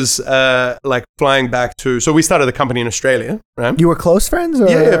I was like flying back to. So we started the company in Australia, right? You were close friends? Or?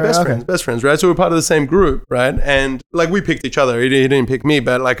 Yeah, best Okay. friends, right? So we're part of the same group, right? And like we picked each other. He didn't pick me,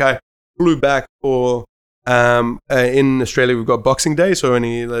 but like I flew back for. In Australia, we've got Boxing Day, so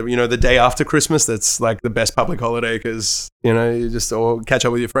the day after Christmas, that's like the best public holiday because you just all catch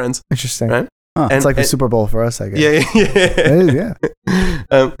up with your friends. Interesting. Right? Huh. It's like the Super Bowl for us, I guess. Yeah. It is, yeah.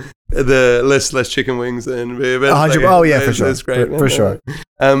 The less chicken wings and but it's 100. Oh yeah, for sure. That's great, For sure.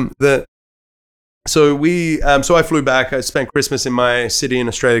 So I flew back. I spent Christmas in my city in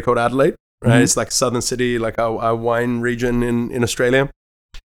Australia called Adelaide. Right, Mhm. It's like a southern city, like our wine region in Australia,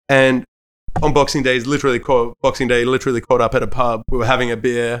 and on Boxing Day, literally caught up at a pub. We were having a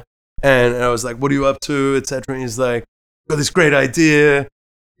beer, and I was like, "What are you up to?" etc. And he's like, "Got this great idea.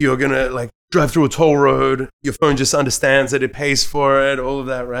 You're gonna like drive through a toll road. Your phone just understands it. It pays for it. All of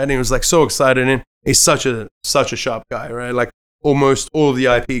that, right?" And he was like so excited, and he's such a sharp guy, right? Like almost all of the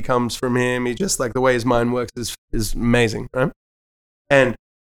IP comes from him. He just like the way his mind works is amazing, right? And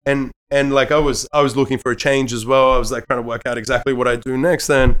like I was looking for a change as well. I was like trying to work out exactly what I do next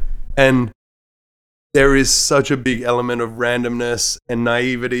then, and there is such a big element of randomness and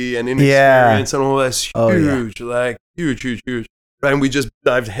naivety and inexperience and all that's huge, like huge. Right? And we just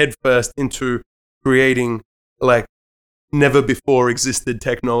dived headfirst into creating like never before existed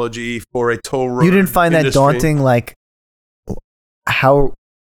technology for a toll road. You didn't find that industry. daunting? Like,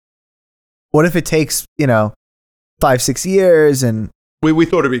 what if it takes 5-6 years and We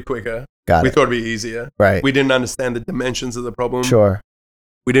thought it'd be quicker. got We it thought it'd be easier. right? We didn't understand the dimensions of the problem. Sure.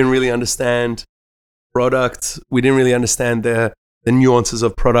 We didn't really understand product. We didn't really understand the nuances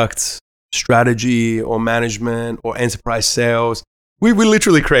of product strategy or management or enterprise sales. We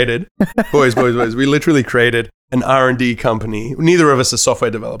literally created, boys, we literally created an R&D company. Neither of us are software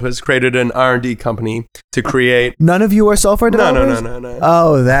developers. Created an R&D company to create. None of you are software developers? No.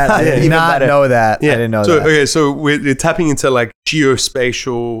 Oh, that I did Even not better. know that. Yeah. I didn't know so, that. Okay, so we're tapping into like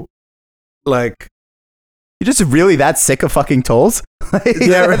geospatial, like, You're just really that sick of fucking tolls?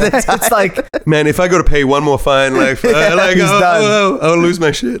 Yeah, it's like man, if I got to pay one more fine, like he's done. I'll lose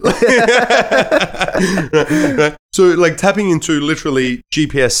my shit. Right? So, like tapping into literally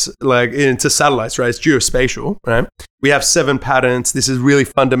GPS, like into satellites, right? It's geospatial, right? We have 7 patents. This is really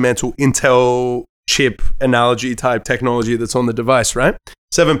fundamental Intel chip analogy type technology that's on the device, right?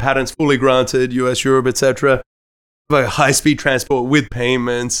 7 patents, fully granted, US, Europe, etc. Like high-speed transport with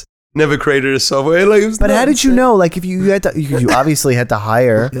payments. Never created a software. Like, it was But how did you nuts. know? Like, if you had to, you obviously had to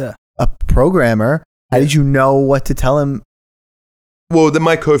hire a programmer. How did you know what to tell him? Well,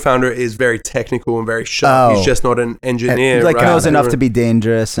 my co-founder is very technical and very sharp. Oh. He's just not an engineer. Like right? knows enough to be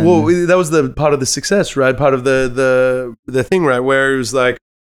dangerous. And Well, that was the part of the success, right? Part of the thing, right? Where it was like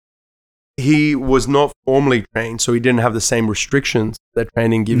he was not formally trained, so he didn't have the same restrictions that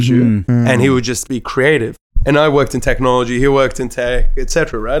training gives you, Mhm. and he would just be creative. And I worked in technology, he worked in tech,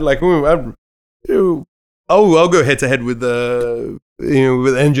 etc. Right? Like, I'll go head to head with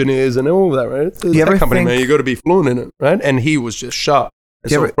with engineers and all of that, right? It's a you tech ever company, think- man. You got to be fluent in it, right? And he was just sharp and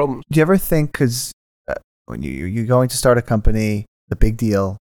Do you solve ever- problems. Do you ever think, because when you're going to start a company, the big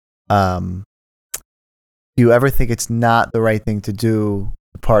deal, do you ever think it's not the right thing to do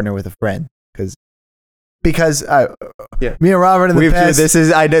to partner with a friend? Because Yeah. me and Robert in the past,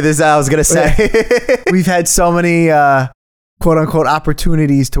 I know this. I was gonna say. we've had so many quote unquote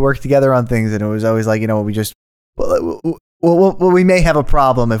opportunities to work together on things, and it was always like, we just we may have a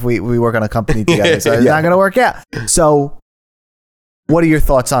problem if we work on a company together, so it's not going to work out. So, what are your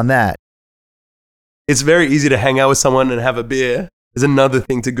thoughts on that? It's very easy to hang out with someone and have a beer. There's another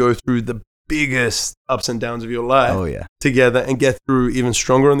thing to go through the biggest ups and downs of your life Oh yeah. together and get through even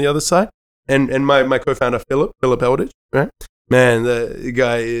stronger on the other side. And my co-founder, Philip Eldridge, right? Man, the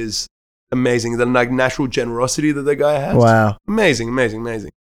guy is amazing. The like natural generosity that the guy has. Wow. Amazing.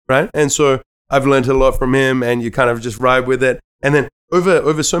 Right? And so I've learned a lot from him, and you kind of just ride with it. And then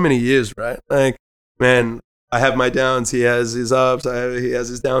over so many years, right? Like, man, I have my downs, he has his ups, he has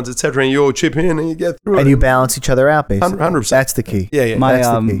his downs, etc. And you all chip in and you get through it. And you balance each other out, basically. 100%. That's the key. Yeah. My That's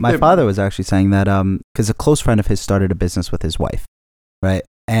the key. my father was actually saying that because a close friend of his started a business with his wife, right?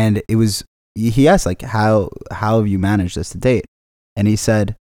 And it was he asked like how have you managed this to date? And he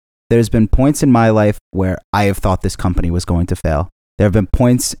said, there's been points in my life where I have thought this company was going to fail. There have been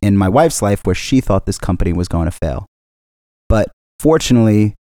points in my wife's life where she thought this company was going to fail. But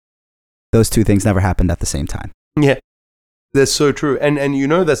fortunately, those two things never happened at the same time. Yeah, that's so true. And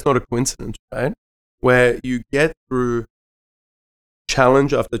that's not a coincidence, right? Where you get through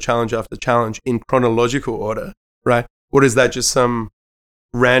challenge after challenge after challenge in chronological order, right? Or is that just some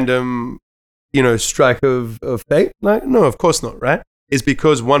random, strike of fate? Like, no, of course not, right? It's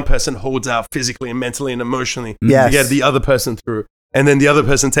because one person holds out physically and mentally and emotionally to get the other person through. And then the other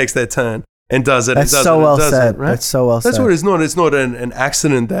person takes their turn and does it. That's and does so it well and does said. It, right? That's so well said. That's what it's not. It's not an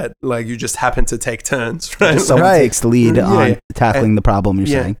accident that like you just happen to take turns, right? Someone takes the lead on tackling the problem you're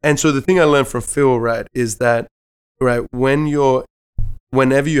saying. And so the thing I learned from Phil, right, is that, right,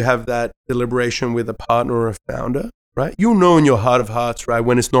 whenever you have that deliberation with a partner or a founder, right, you'll know in your heart of hearts, right,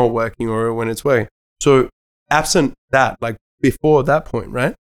 when it's not working or when it's working. So absent that, like before that point,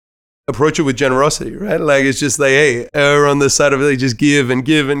 right, approach it with generosity, right? Like it's just like, hey, err on the side of it, just give and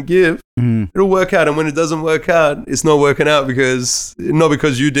give and give. Mm-hmm. It'll work out. And when it doesn't work out, it's not working out not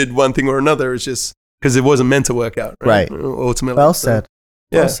because you did one thing or another. It's just because it wasn't meant to work out, right? Ultimately. Well said.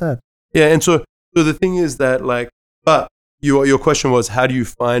 Yeah. Well said. Yeah. And so the thing is that like, but your question was, how do you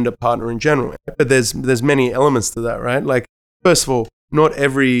find a partner in general? But there's many elements to that, right? Like, first of all,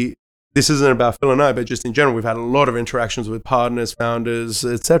 this isn't about Phil and I, but just in general, we've had a lot of interactions with partners, founders,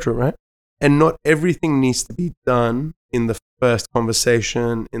 etc., right? And not everything needs to be done in the first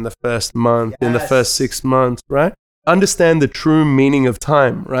conversation, in the first month, in the first 6 months, right? Understand the true meaning of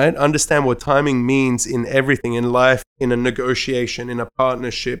time, right? Understand what timing means in everything, in life, in a negotiation, in a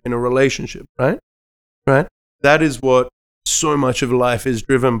partnership, in a relationship, right? Right? That is what so much of life is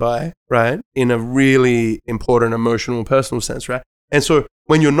driven by, right? In a really important emotional, personal sense, right? And so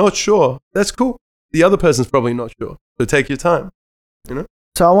when you're not sure, that's cool. The other person's probably not sure. So take your time,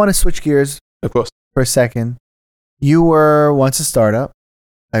 So I want to switch gears Of course. for a second. You were once a startup.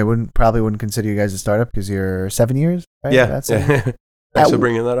 I probably wouldn't consider you guys a startup because you're 7 years, right? Yeah. Thanks for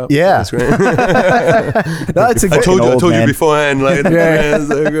bringing that up. Yeah. That's great. No, it's a good I told you beforehand, like, I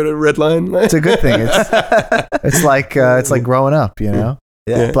got a red line. It's a good thing. It's like growing up, Yeah.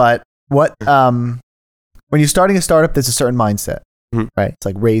 But what when you're starting a startup, there's a certain mindset, right? It's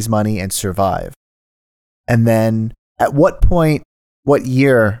like raise money and survive. And then at what point, what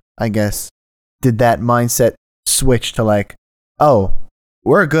year, I guess, did that mindset switch to like, oh,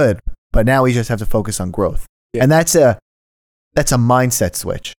 we're good, but now we just have to focus on growth? Yeah. And that's a mindset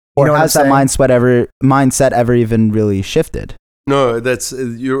switch. Or has that mindset ever even really shifted? No,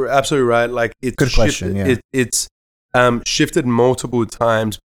 you're absolutely right. Like it's good question. Yeah. It's shifted multiple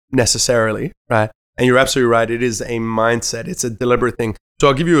times necessarily, right? And you're absolutely right. It is a mindset. It's a deliberate thing. So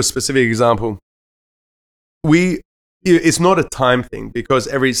I'll give you a specific example. It's not a time thing because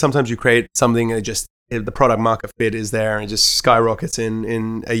sometimes you create something and the product market fit is there and it just skyrockets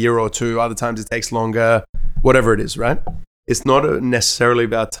in a year or two. Other times it takes longer, whatever it is, right? It's not necessarily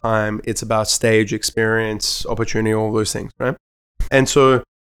about time. It's about stage, experience, opportunity, all those things, right? And so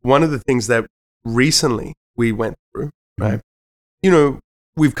one of the things that recently we went through, right?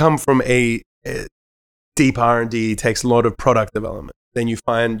 We've come from a deep R&D, takes a lot of product development. Then you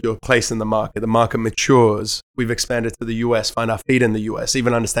find your place in the market matures. We've expanded to the US, find our feet in the US,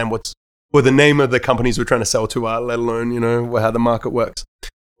 even understand what the name of the companies we're trying to sell to are, let alone, how the market works.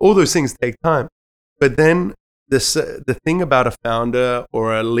 All those things take time. But then the thing about a founder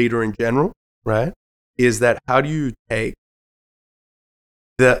or a leader in general, right, is that how do you take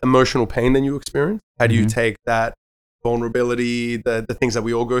the emotional pain that you experience? How do you take that vulnerability, the things that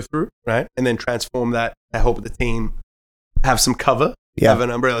we all go through, right, and then transform that to help the team have some cover, have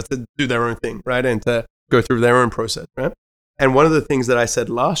an umbrella to do their own thing, right, and to go through their own process, right? And one of the things that I said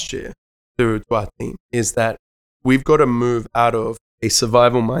last year to our team is that we've got to move out of a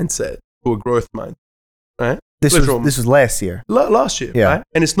survival mindset to a growth mindset, right? This was last year. Last year, right?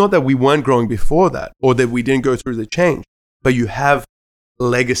 And it's not that we weren't growing before that or that we didn't go through the change, but you have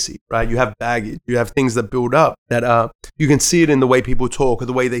legacy, right? You have baggage. You have things that build up that you can see it in the way people talk or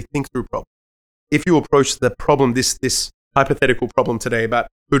the way they think through problems. If you approach the problem, this hypothetical problem today about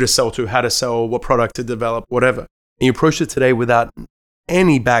who to sell to, how to sell, what product to develop, whatever, and you approach it today without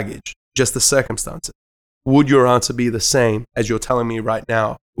any baggage, just the circumstances, would your answer be the same as you're telling me right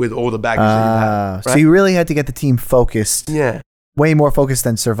now with all the baggage that you have? Right? So you really had to get the team focused. Yeah. Way more focused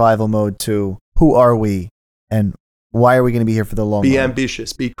than survival mode to who are we and why are we going to be here for the long run? Be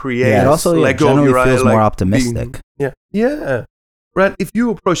ambitious, be creative. Yeah, it also generally feels more optimistic. Yeah. Right. If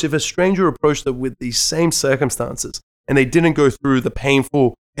a stranger approached it with these same circumstances and they didn't go through the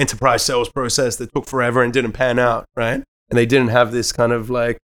painful enterprise sales process that took forever and didn't pan out, right? and they didn't have this kind of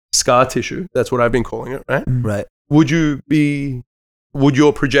like scar tissue, that's what I've been calling it, right? Right. Would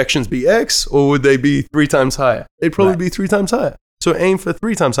your projections be X, or would they be 3 times higher? They'd probably be 3 times higher. So aim for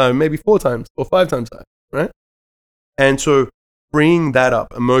 3 times higher, maybe 4 times or 5 times higher, right? And so bringing that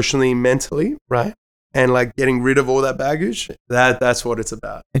up emotionally, mentally, right? And like getting rid of all that baggage, that's what it's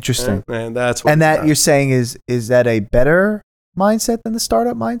about. Interesting. And that's what And it's that about. you're saying is that a better mindset than the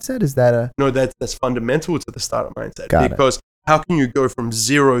startup mindset? Is that a... No, that's fundamental to the startup mindset. Got it. Because how can you go from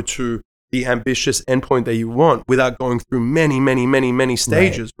 0 to the ambitious endpoint that you want without going through many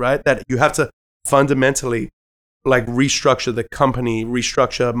stages, right? That you have to fundamentally like restructure the company,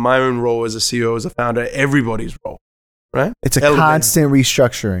 restructure my own role as a CEO, as a founder, everybody's role, right? It's a constant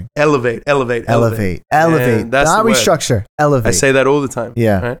restructuring. Elevate. And that's not the word. restructure. Elevate. I say that all the time.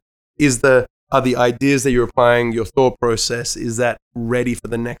 Yeah. Right? Are the ideas that you're applying, your thought process, is that ready for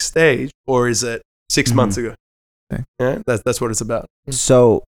the next stage, or is it 6 months ago? Okay. Yeah, that's what it's about.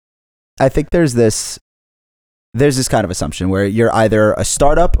 So I think there's this kind of assumption where you're either a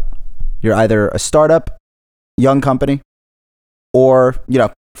startup, young company, or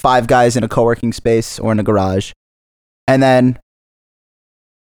 5 guys in a co-working space or in a garage, and then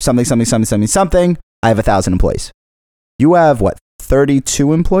something. I have 1,000 employees. You have what,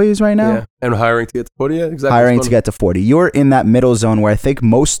 32 employees right now? Yeah, and hiring to get to 40. Yeah, exactly. Hiring to get to 40. You're in that middle zone where I think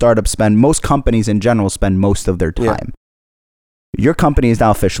most companies in general spend most of their time. Yeah. Your company is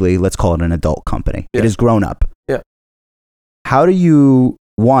now officially, let's call it an adult company. Yeah. It has grown up. Yeah. How has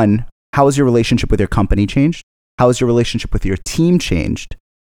your relationship with your company changed? How has your relationship with your team changed?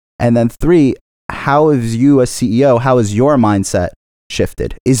 And then 3, how has you as CEO, how has your mindset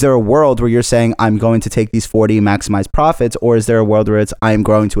shifted? Is there a world where you're saying, I'm going to take these 40, maximize profits? Or is there a world where it's, I'm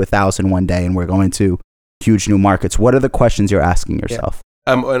growing to 1,000 one day and we're going to huge new markets? What are the questions you're asking yourself?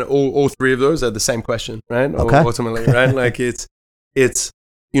 And all 3 of those are the same question, right? Okay. Ultimately, right? Like it's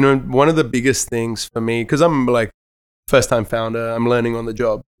one of the biggest things for me, because I'm like first-time founder, I'm learning on the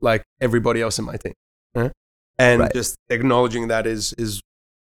job like everybody else in my team, right? And just acknowledging that is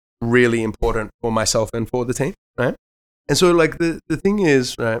really important for myself and for the team, right? And so like the thing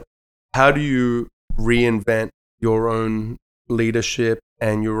is, right, how do you reinvent your own leadership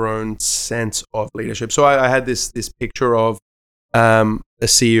and your own sense of leadership? So I had this picture of a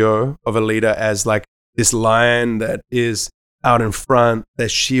CEO, of a leader, as like this lion that is out in front,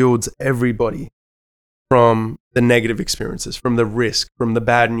 that shields everybody from the negative experiences, from the risk, from the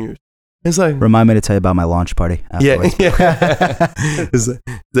bad news. It's like, remind me to tell you about my launch party afterwards. Is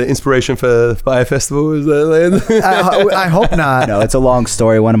the inspiration for the Fire Festival? Is that I hope not. No, it's a long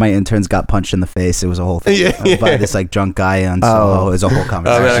story. One of my interns got punched in the face. It was a whole thing by this like drunk guy on solo. It was a whole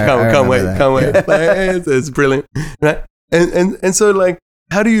conversation. Oh man, can't wait. Like, it's brilliant, right? And so like,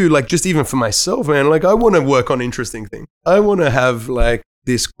 how do you like, just even for myself, man, like I want to work on interesting things. I want to have like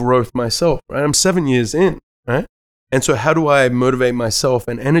this growth myself, right? I'm 7 years in, right? And so how do I motivate myself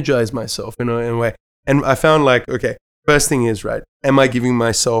and energize myself in a way? And I found like, okay, first thing is, right, am I giving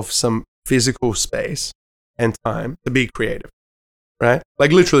myself some physical space and time to be creative, right?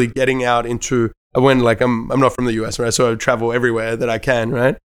 Like literally getting out into, I'm not from the US, right? So I travel everywhere that I can,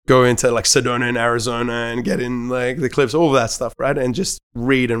 right? Go into like Sedona in Arizona and get in like the cliffs, all of that stuff, right? And just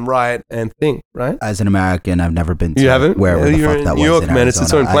read and write and think, right? As an American, I've never been to you haven't? wherever the fuck that New York, was. man, it's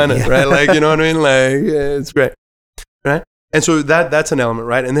its own planet, right? Like, you know what I mean? Like, yeah, it's great. Right? And so that's an element,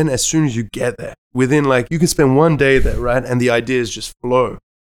 right? And then as soon as you get there, within like, you can spend one day there, right? And the ideas just flow,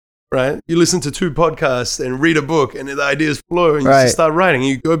 right? You listen to 2 podcasts and read a book and the ideas flow and you just start writing and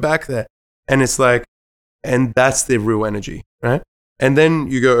you go back there. And it's like, and that's the real energy, right? And then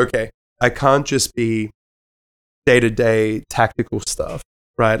you go, okay, I can't just be day-to-day tactical stuff,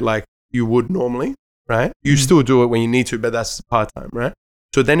 right? Like you would normally, right? You still do it when you need to, but that's part-time, right?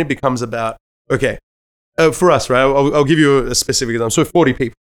 So then it becomes about, okay, for us, right? I'll give you a specific example. So 40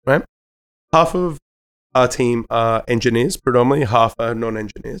 people, right? Half of our team are engineers, predominantly, half are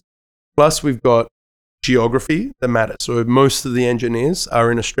non-engineers. Plus we've got geography that matters. So most of the engineers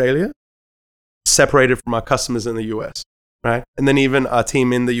are in Australia, separated from our customers in the US, right? And then even our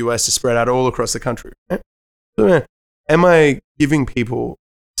team in the US is spread out all across the country, right? So man, am I giving people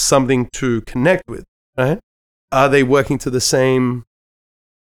something to connect with, right? Are they working to the same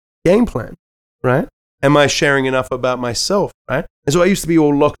game plan, right? Am I sharing enough about myself, right? And so I used to be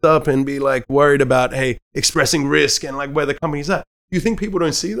all locked up and be like worried about, hey, expressing risk and like where the company's at. You think people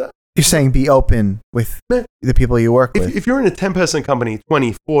don't see that? You're saying be open with the people you work with. If you're in a 10-person company,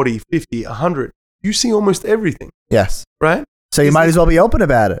 20, 40, 50, 100, you see almost everything. Yes. Right? So you might as well be open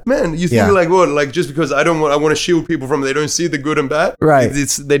about it. Man, you think like, what? Like just because I want to shield people from, they don't see the good and bad. Right.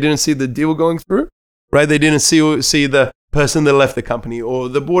 They didn't see the deal going through. Right? They didn't see the person that left the company or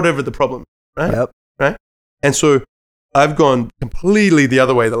whatever the problem, right? Yep. Right. And so I've gone completely the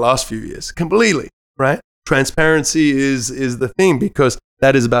other way the last few years, completely, right? Transparency is the thing because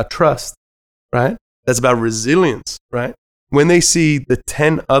that is about trust, right? That's about resilience, right? When they see the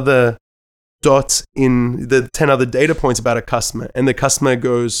 10 other dots in the 10 other data points about a customer and the customer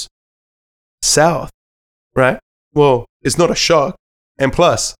goes south, right? Well, it's not a shock. And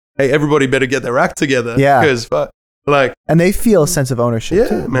plus, hey, everybody better get their act together. Yeah. Because, like, And they feel a sense of ownership yeah,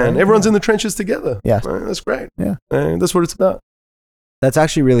 too. man, right? everyone's in the trenches together. Yeah. Right? That's great. Yeah. That's what it's about. That's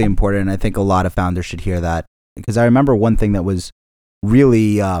actually really important. And I think a lot of founders should hear that because I remember one thing that was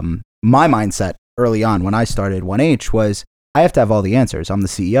really my mindset early on when I started 1H was I have to have all the answers. I'm the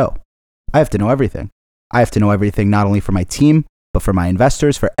CEO. I have to know everything. I have to know everything not only for my team, but for my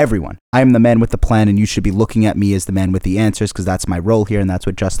investors, for everyone. I am the man with the plan and you should be looking at me as the man with the answers because that's my role here and that's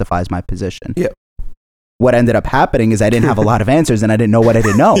what justifies my position. Yeah. What ended up happening is I didn't have a lot of answers and I didn't know what I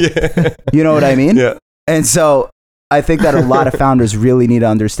didn't know. Yeah. You know what I mean? Yeah. And so I think that a lot of founders really need to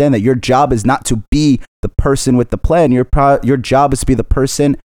understand that your job is not to be the person with the plan. Your job is to be the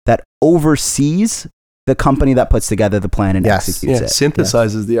person that oversees the company that puts together the plan and executes it.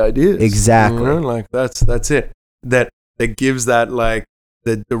 Synthesizes the ideas. Exactly. You know, like that's it. That gives that like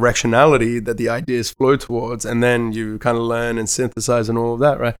the directionality that the ideas flow towards, and then you kind of learn and synthesize and all of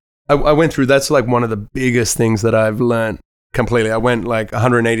that, right? I went through, that's like one of the biggest things that I've learned completely. I went like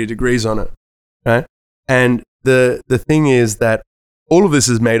 180 degrees on it, right? And the thing is that all of this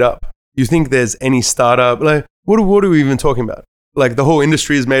is made up. You think there's any startup, like what are we even talking about? Like the whole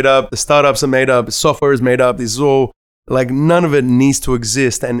industry is made up, the startups are made up, the software is made up. This is all like none of it needs to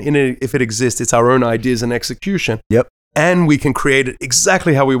exist. And if it exists, it's our own ideas and execution. Yep. And we can create it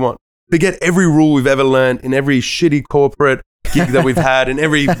exactly how we want. Forget every rule we've ever learned in every shitty corporate gig that we've had, in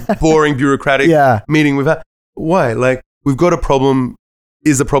every boring bureaucratic meeting we've had. Why? Like we've got a problem.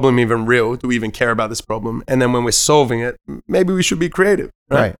 Is the problem even real? Do we even care about this problem? And then when we're solving it, maybe we should be creative.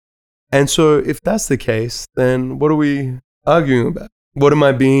 Right. And so if that's the case, then what are we arguing about? What am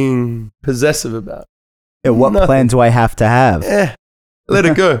I being possessive about? Yeah, what plan do I have to have? Let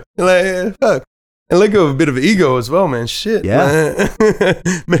it go. Like, fuck. And let go of a bit of ego as well, man. Shit. Yeah.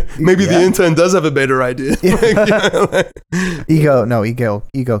 Maybe the intern does have a better idea.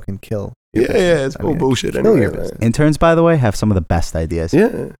 Ego can kill. Yeah, it's all bullshit anyway. Interns, by the way, have some of the best ideas.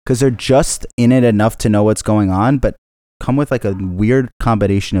 Yeah. Because they're just in it enough to know what's going on, but come with like a weird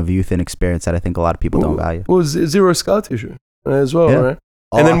combination of youth and experience that I think a lot of people don't value. Well, zero scar tissue as well, right?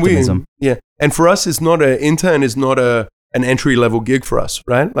 All and then optimism. And for us, intern is not an entry level gig for us,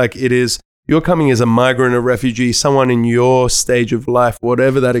 right? Like it is, you're coming as a migrant, a refugee, someone in your stage of life,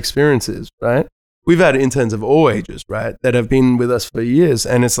 whatever that experience is, right? We've had interns of all ages, right, that have been with us for years.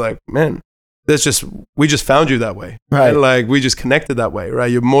 And it's like, man, we just found you that way, right? Like we just connected that way,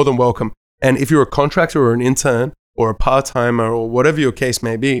 right? You're more than welcome. And if you're a contractor or an intern or a part-timer or whatever your case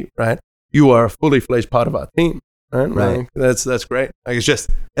may be, right, you are a fully fledged part of our team, right? Like, that's great. Like it's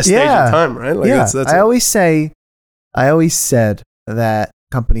just a stage of time, right? Like that's I always said that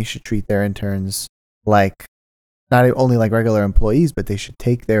companies should treat their interns like not only like regular employees, but they should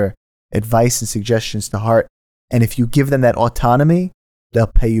take their advice and suggestions to heart. And if you give them that autonomy, they'll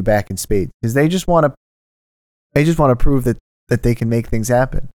pay you back in spades because they just want to prove that they can make things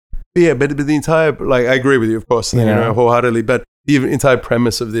happen. Yeah, but the entire, like, I agree with you, of course, you know, wholeheartedly, but the entire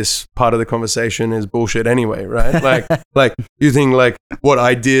premise of this part of the conversation is bullshit anyway, right? Like you think like what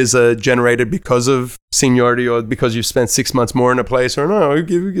ideas are generated because of seniority or because you've spent 6 months more in a place, or no,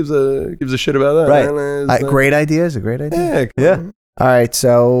 who gives a shit about that? Right. Great idea is a great idea. Yeah. All right.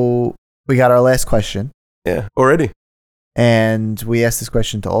 So we got our last question. Yeah. Already. And we asked this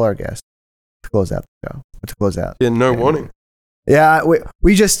question to all our guests to close out the show. To close out. Yeah. No warning. Yeah.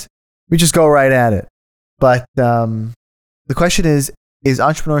 We just go right at it. But the question is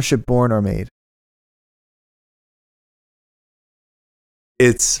entrepreneurship born or made?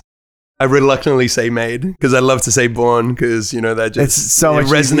 I reluctantly say made because I love to say born because, you know, that just it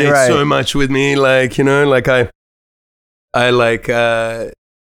resonates so much with me. Like, you know, like I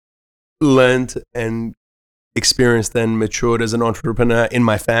learned and experienced and matured as an entrepreneur in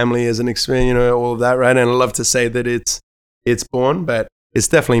my family as an experience, you know, all of that, right? And I love to say that it's born, but it's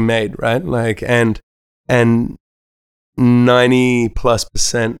definitely made, right? Like, and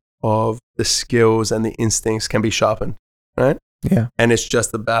 90+% of the skills and the instincts can be sharpened, right? Yeah. And it's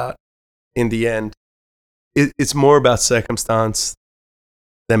just about, in the end, it's more about circumstance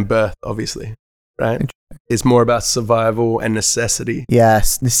than birth, obviously, right? It's more about survival and necessity.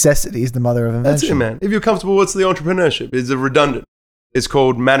 Yes, necessity is the mother of invention. That's it, man. If you're comfortable, what's the entrepreneurship? Is it redundant? it's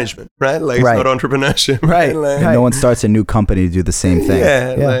called management, right? Like, Right. it's not entrepreneurship. Right. Like, And no one starts a new company to do the same thing.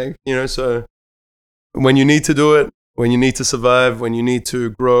 Yeah, Yeah. like, so when you need to do it, when you need to survive, when you need to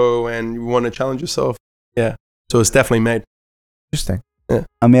grow and you want to challenge yourself. Yeah. So it's definitely made. Interesting.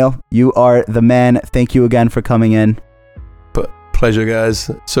 Emil, you are the man. Thank you again for coming in. Pleasure,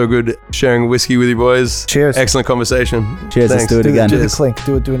 guys. So good sharing whiskey with you boys. Cheers. Excellent conversation. Cheers. Let's Thanks. do it again. Do the Cheers. clink.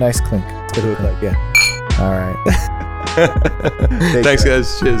 Do a nice clink. Do it like, yeah. All right. Thanks,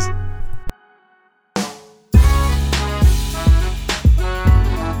 guys. Cheers.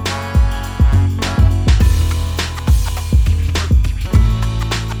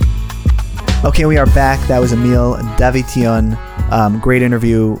 Okay, we are back. That was Emil Davition. Great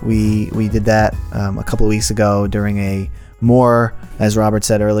interview. We did that a couple of weeks ago during a more, as Robert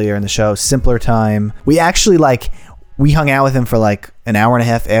said earlier in the show, simpler time. We actually we hung out with him for like an hour and a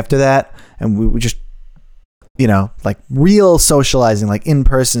half after that, and we just, like real socializing, like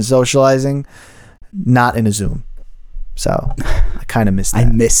in-person socializing, not in a Zoom. So I kind of miss that.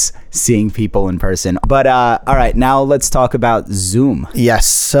 I miss seeing people in person. But all right, now let's talk about Zoom. Yes.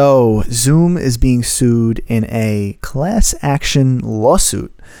 So Zoom is being sued in a class action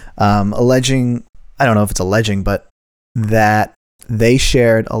lawsuit, alleging, I don't know if it's alleging, but that they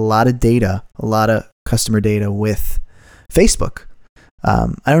shared a lot of data, a lot of customer data with Facebook. I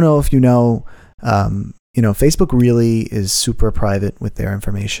don't know if Facebook really is super private with their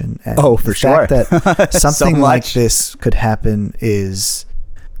information. And Oh, for the fact sure. that something So like much. this could happen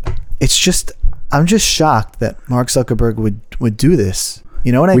I'm just shocked that Mark Zuckerberg would do this.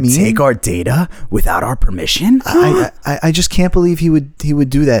 You know what I Would mean? take our data without our permission? I just can't believe he would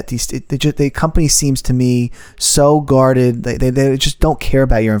do that. The company seems to me so guarded. They just don't care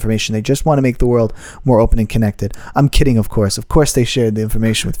about your information. They just want to make the world more open and connected. I'm kidding, of course. Of course, they shared the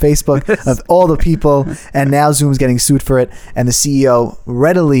information with Facebook of all the people, and now Zoom's getting sued for it. And the CEO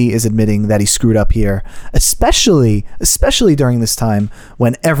readily is admitting that he screwed up here, especially during this time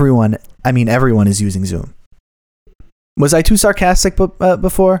when everyone is using Zoom. Was I too sarcastic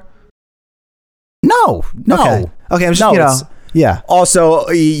before? No. Okay, I'm just, No, it's- yeah. Also,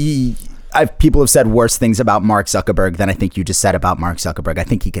 people have said worse things about Mark Zuckerberg than I think you just said about Mark Zuckerberg. I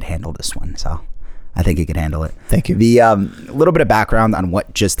think he could handle this one, so I think he could handle it. Thank you. The little bit of background on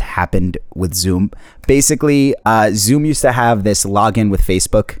what just happened with Zoom. Basically, Zoom used to have this login with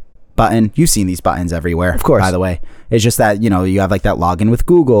Facebook button. You've seen these buttons everywhere, Of course. by the way. It's just that, you have like that login with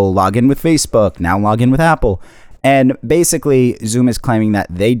Google, login with Facebook, now login with Apple. And basically, Zoom is claiming that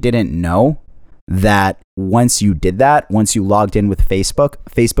they didn't know that once you did that, once you logged in with Facebook,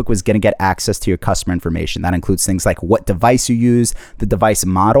 Facebook was going to get access to your customer information. That includes things like what device you use, the device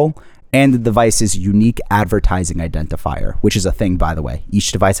model, and the device's unique advertising identifier, which is a thing, by the way.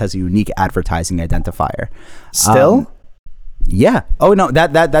 Each device has a unique advertising identifier. Still? Yeah. Oh no,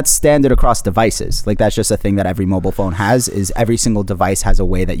 that's standard across devices. Like that's just a thing that every mobile phone has. Is every single device has a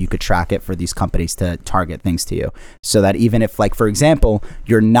way that you could track it for these companies to target things to you. So that even if, like for example,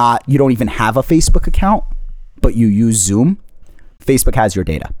 you don't even have a Facebook account, but you use Zoom, Facebook has your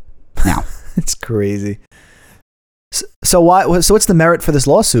data now. It's crazy. So what's the merit for this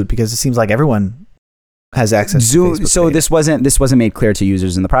lawsuit? Because it seems like everyone has access Zoom. to Facebook So data. this wasn't made clear to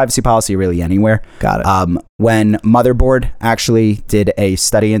users in the privacy policy really anywhere. Got it. When Motherboard actually did a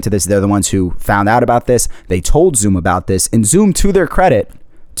study into this, they're the ones who found out about this. They told Zoom about this, and Zoom, to their credit,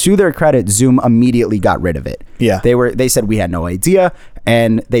 Zoom immediately got rid of it. Yeah. They said we had no idea,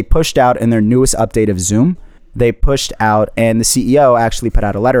 and they pushed out in their newest update of Zoom. They pushed out, and the CEO actually put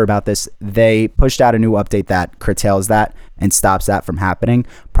out a letter about this. They pushed out a new update that curtails that and stops that from happening.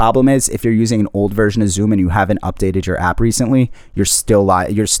 Problem is, if you're using an old version of Zoom and you haven't updated your app recently, you're still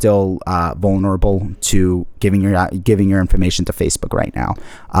vulnerable to giving your information to Facebook right now.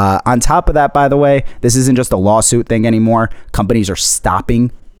 On top of that, by the way, this isn't just a lawsuit thing anymore. Companies are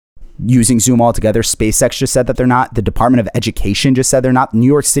stopping using Zoom altogether. SpaceX just said that they're not. The Department of Education just said they're not. New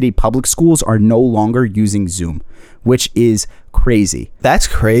York City public schools are no longer using Zoom, which is crazy. That's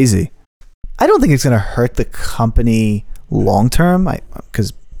crazy. I don't think it's going to hurt the company long term,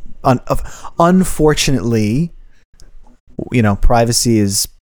 because unfortunately, privacy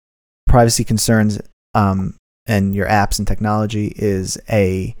concerns and your apps and technology is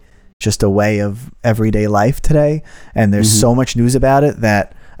just a way of everyday life today, and there's so much news about it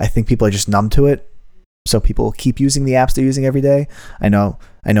that I think people are just numb to it. So people will keep using the apps they're using every day. I know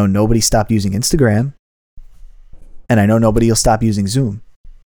nobody stopped using Instagram, and I know nobody will stop using Zoom.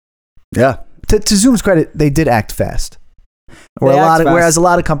 Yeah. To Zoom's credit, they did act fast. Whereas a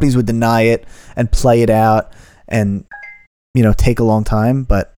lot of companies would deny it and play it out and take a long time,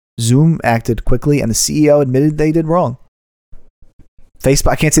 but Zoom acted quickly, and the CEO admitted they did wrong.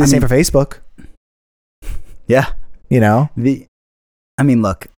 Facebook. I can't say the same for Facebook. Yeah. You know?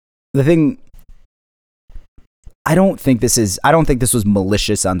 Look, the thing, I don't think this was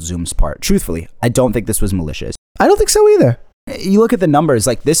malicious on Zoom's part. Truthfully, I don't think this was malicious. I don't think so either. You look at the numbers,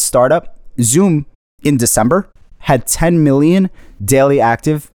 like this startup, Zoom in December had 10 million daily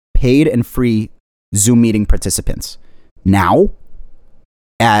active paid and free Zoom meeting participants. Now,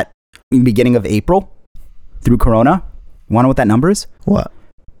 at the beginning of April, through Corona, you want to know what that number is? What?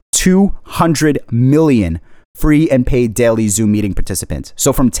 200 million free and paid daily Zoom meeting participants.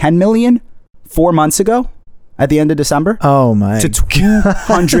 So from 10 million 4 months ago, at the end of December, to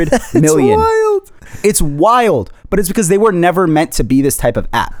 200 million. It's wild. It's wild, but it's because they were never meant to be this type of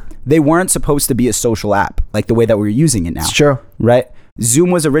app. They weren't supposed to be a social app like the way that we're using it now. It's true. Right?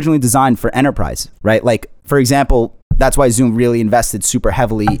 Zoom was originally designed for enterprise, right? Like, for example, that's why Zoom really invested super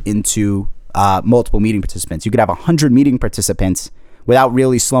heavily into multiple meeting participants. You could have 100 meeting participants without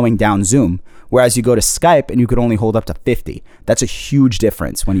really slowing down Zoom. Whereas you go to Skype and you could only hold up to 50. That's a huge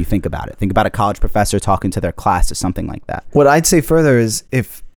difference when you think about it. Think about a college professor talking to their class or something like that. What I'd say further is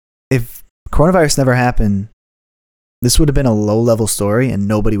if coronavirus never happened, this would have been a low-level story and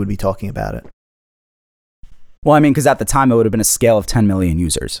nobody would be talking about it. Well, I mean, because at the time it would have been a scale of 10 million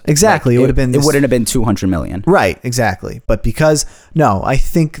users. Exactly. Like, it wouldn't have been 200 million. Right, exactly. But I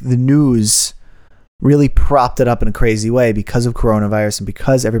think the news really propped it up in a crazy way because of coronavirus and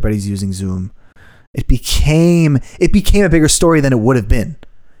because everybody's using Zoom. It became a bigger story than it would have been.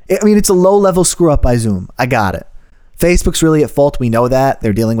 It's a low-level screw-up by Zoom. I got it. Facebook's really at fault. We know that.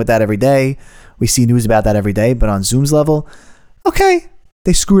 They're dealing with that every day. We see news about that every day. But on Zoom's level, okay,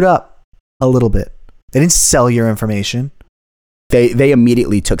 they screwed up a little bit. They didn't sell your information. They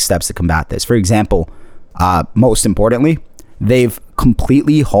immediately took steps to combat this. For example, most importantly, they've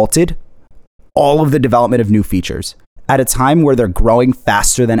completely halted all of the development of new features. At a time where they're growing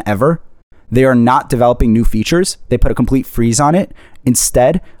faster than ever, they are not developing new features. They put a complete freeze on it.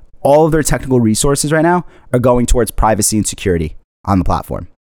 Instead, all of their technical resources right now are going towards privacy and security on the platform.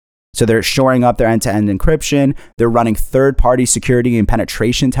 So they're shoring up their end-to-end encryption. They're running third-party security and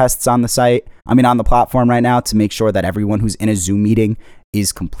penetration tests on the platform right now to make sure that everyone who's in a Zoom meeting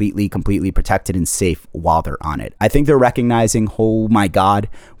is completely protected and safe while they're on it. I think they're recognizing, oh my God,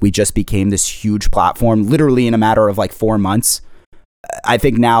 we just became this huge platform literally in a matter of like 4 months. I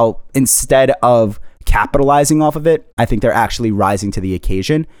think now, instead of capitalizing off of it, I think they're actually rising to the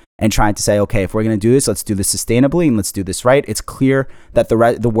occasion and trying to say, okay, if we're going to do this, let's do this sustainably and let's do this right. It's clear that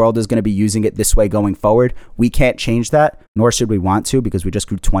the world is going to be using it this way going forward. We can't change that, nor should we want to, because we just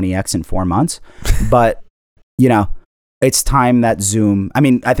grew 20x in 4 months. But, it's time that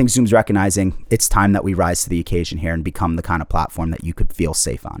I think Zoom's recognizing it's time that we rise to the occasion here and become the kind of platform that you could feel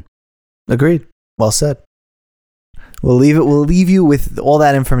safe on. Agreed. Well said. We'll leave you with all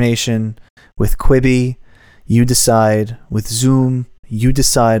that information. With Quibi, you decide. With Zoom, you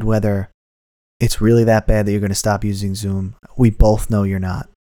decide whether it's really that bad that you're going to stop using Zoom. We both know you're not.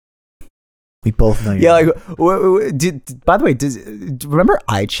 We both know you're not. By the way, remember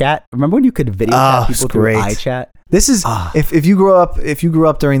iChat? Remember when you could video chat people through iChat? This is if you grew up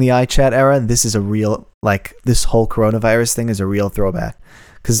during the iChat era, this is a real, like, this whole coronavirus thing is a real throwback.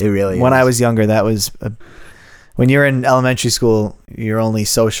 Because it really when is. I was younger, that was when you're in elementary school, your only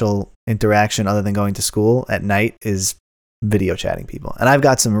social interaction other than going to school at night is video chatting people. And I've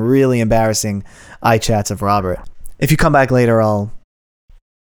got some really embarrassing iChats of Robert. If you come back later,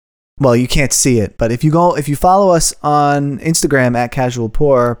 you can't see it, but if you follow us on Instagram at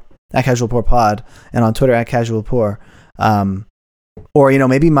casualpour_pod and on Twitter at casualpour, or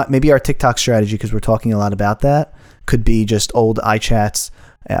maybe our TikTok strategy, because we're talking a lot about that, could be just old iChats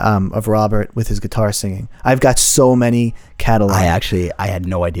of Robert with his guitar singing. I've got so many cataloged. I had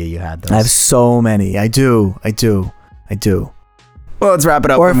no idea you had those. I have so many. I do. Well, let's wrap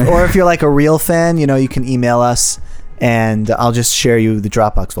it up. Or if you're like a real fan, you can email us and I'll just share you the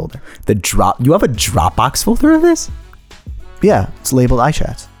Dropbox folder. You have a Dropbox folder of this? Yeah, it's labeled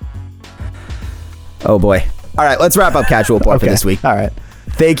iChats. Oh boy. All right, let's wrap up Casual Pour for this week. All right.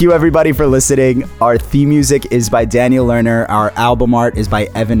 Thank you everybody for listening. Our theme music is by Daniel Lerner. Our album art is by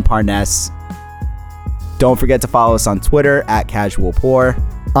Evan Parness. Don't forget to follow us on Twitter at Casual Pour.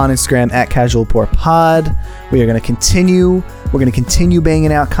 On Instagram at casualpourpod. We are going to continue. We're going to continue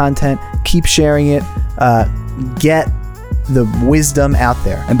banging out content. Keep sharing it. Get the wisdom out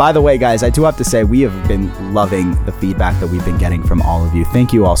there. And by the way, guys, I do have to say we have been loving the feedback that we've been getting from all of you.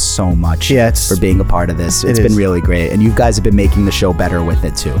 Thank you all so much for being a part of this. It's been really great. And you guys have been making the show better with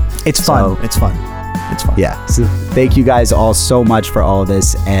it too. It's fun. It's fun. Yeah. So thank you guys all so much for all of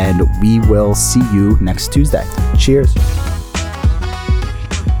this. And we will see you next Tuesday. Cheers.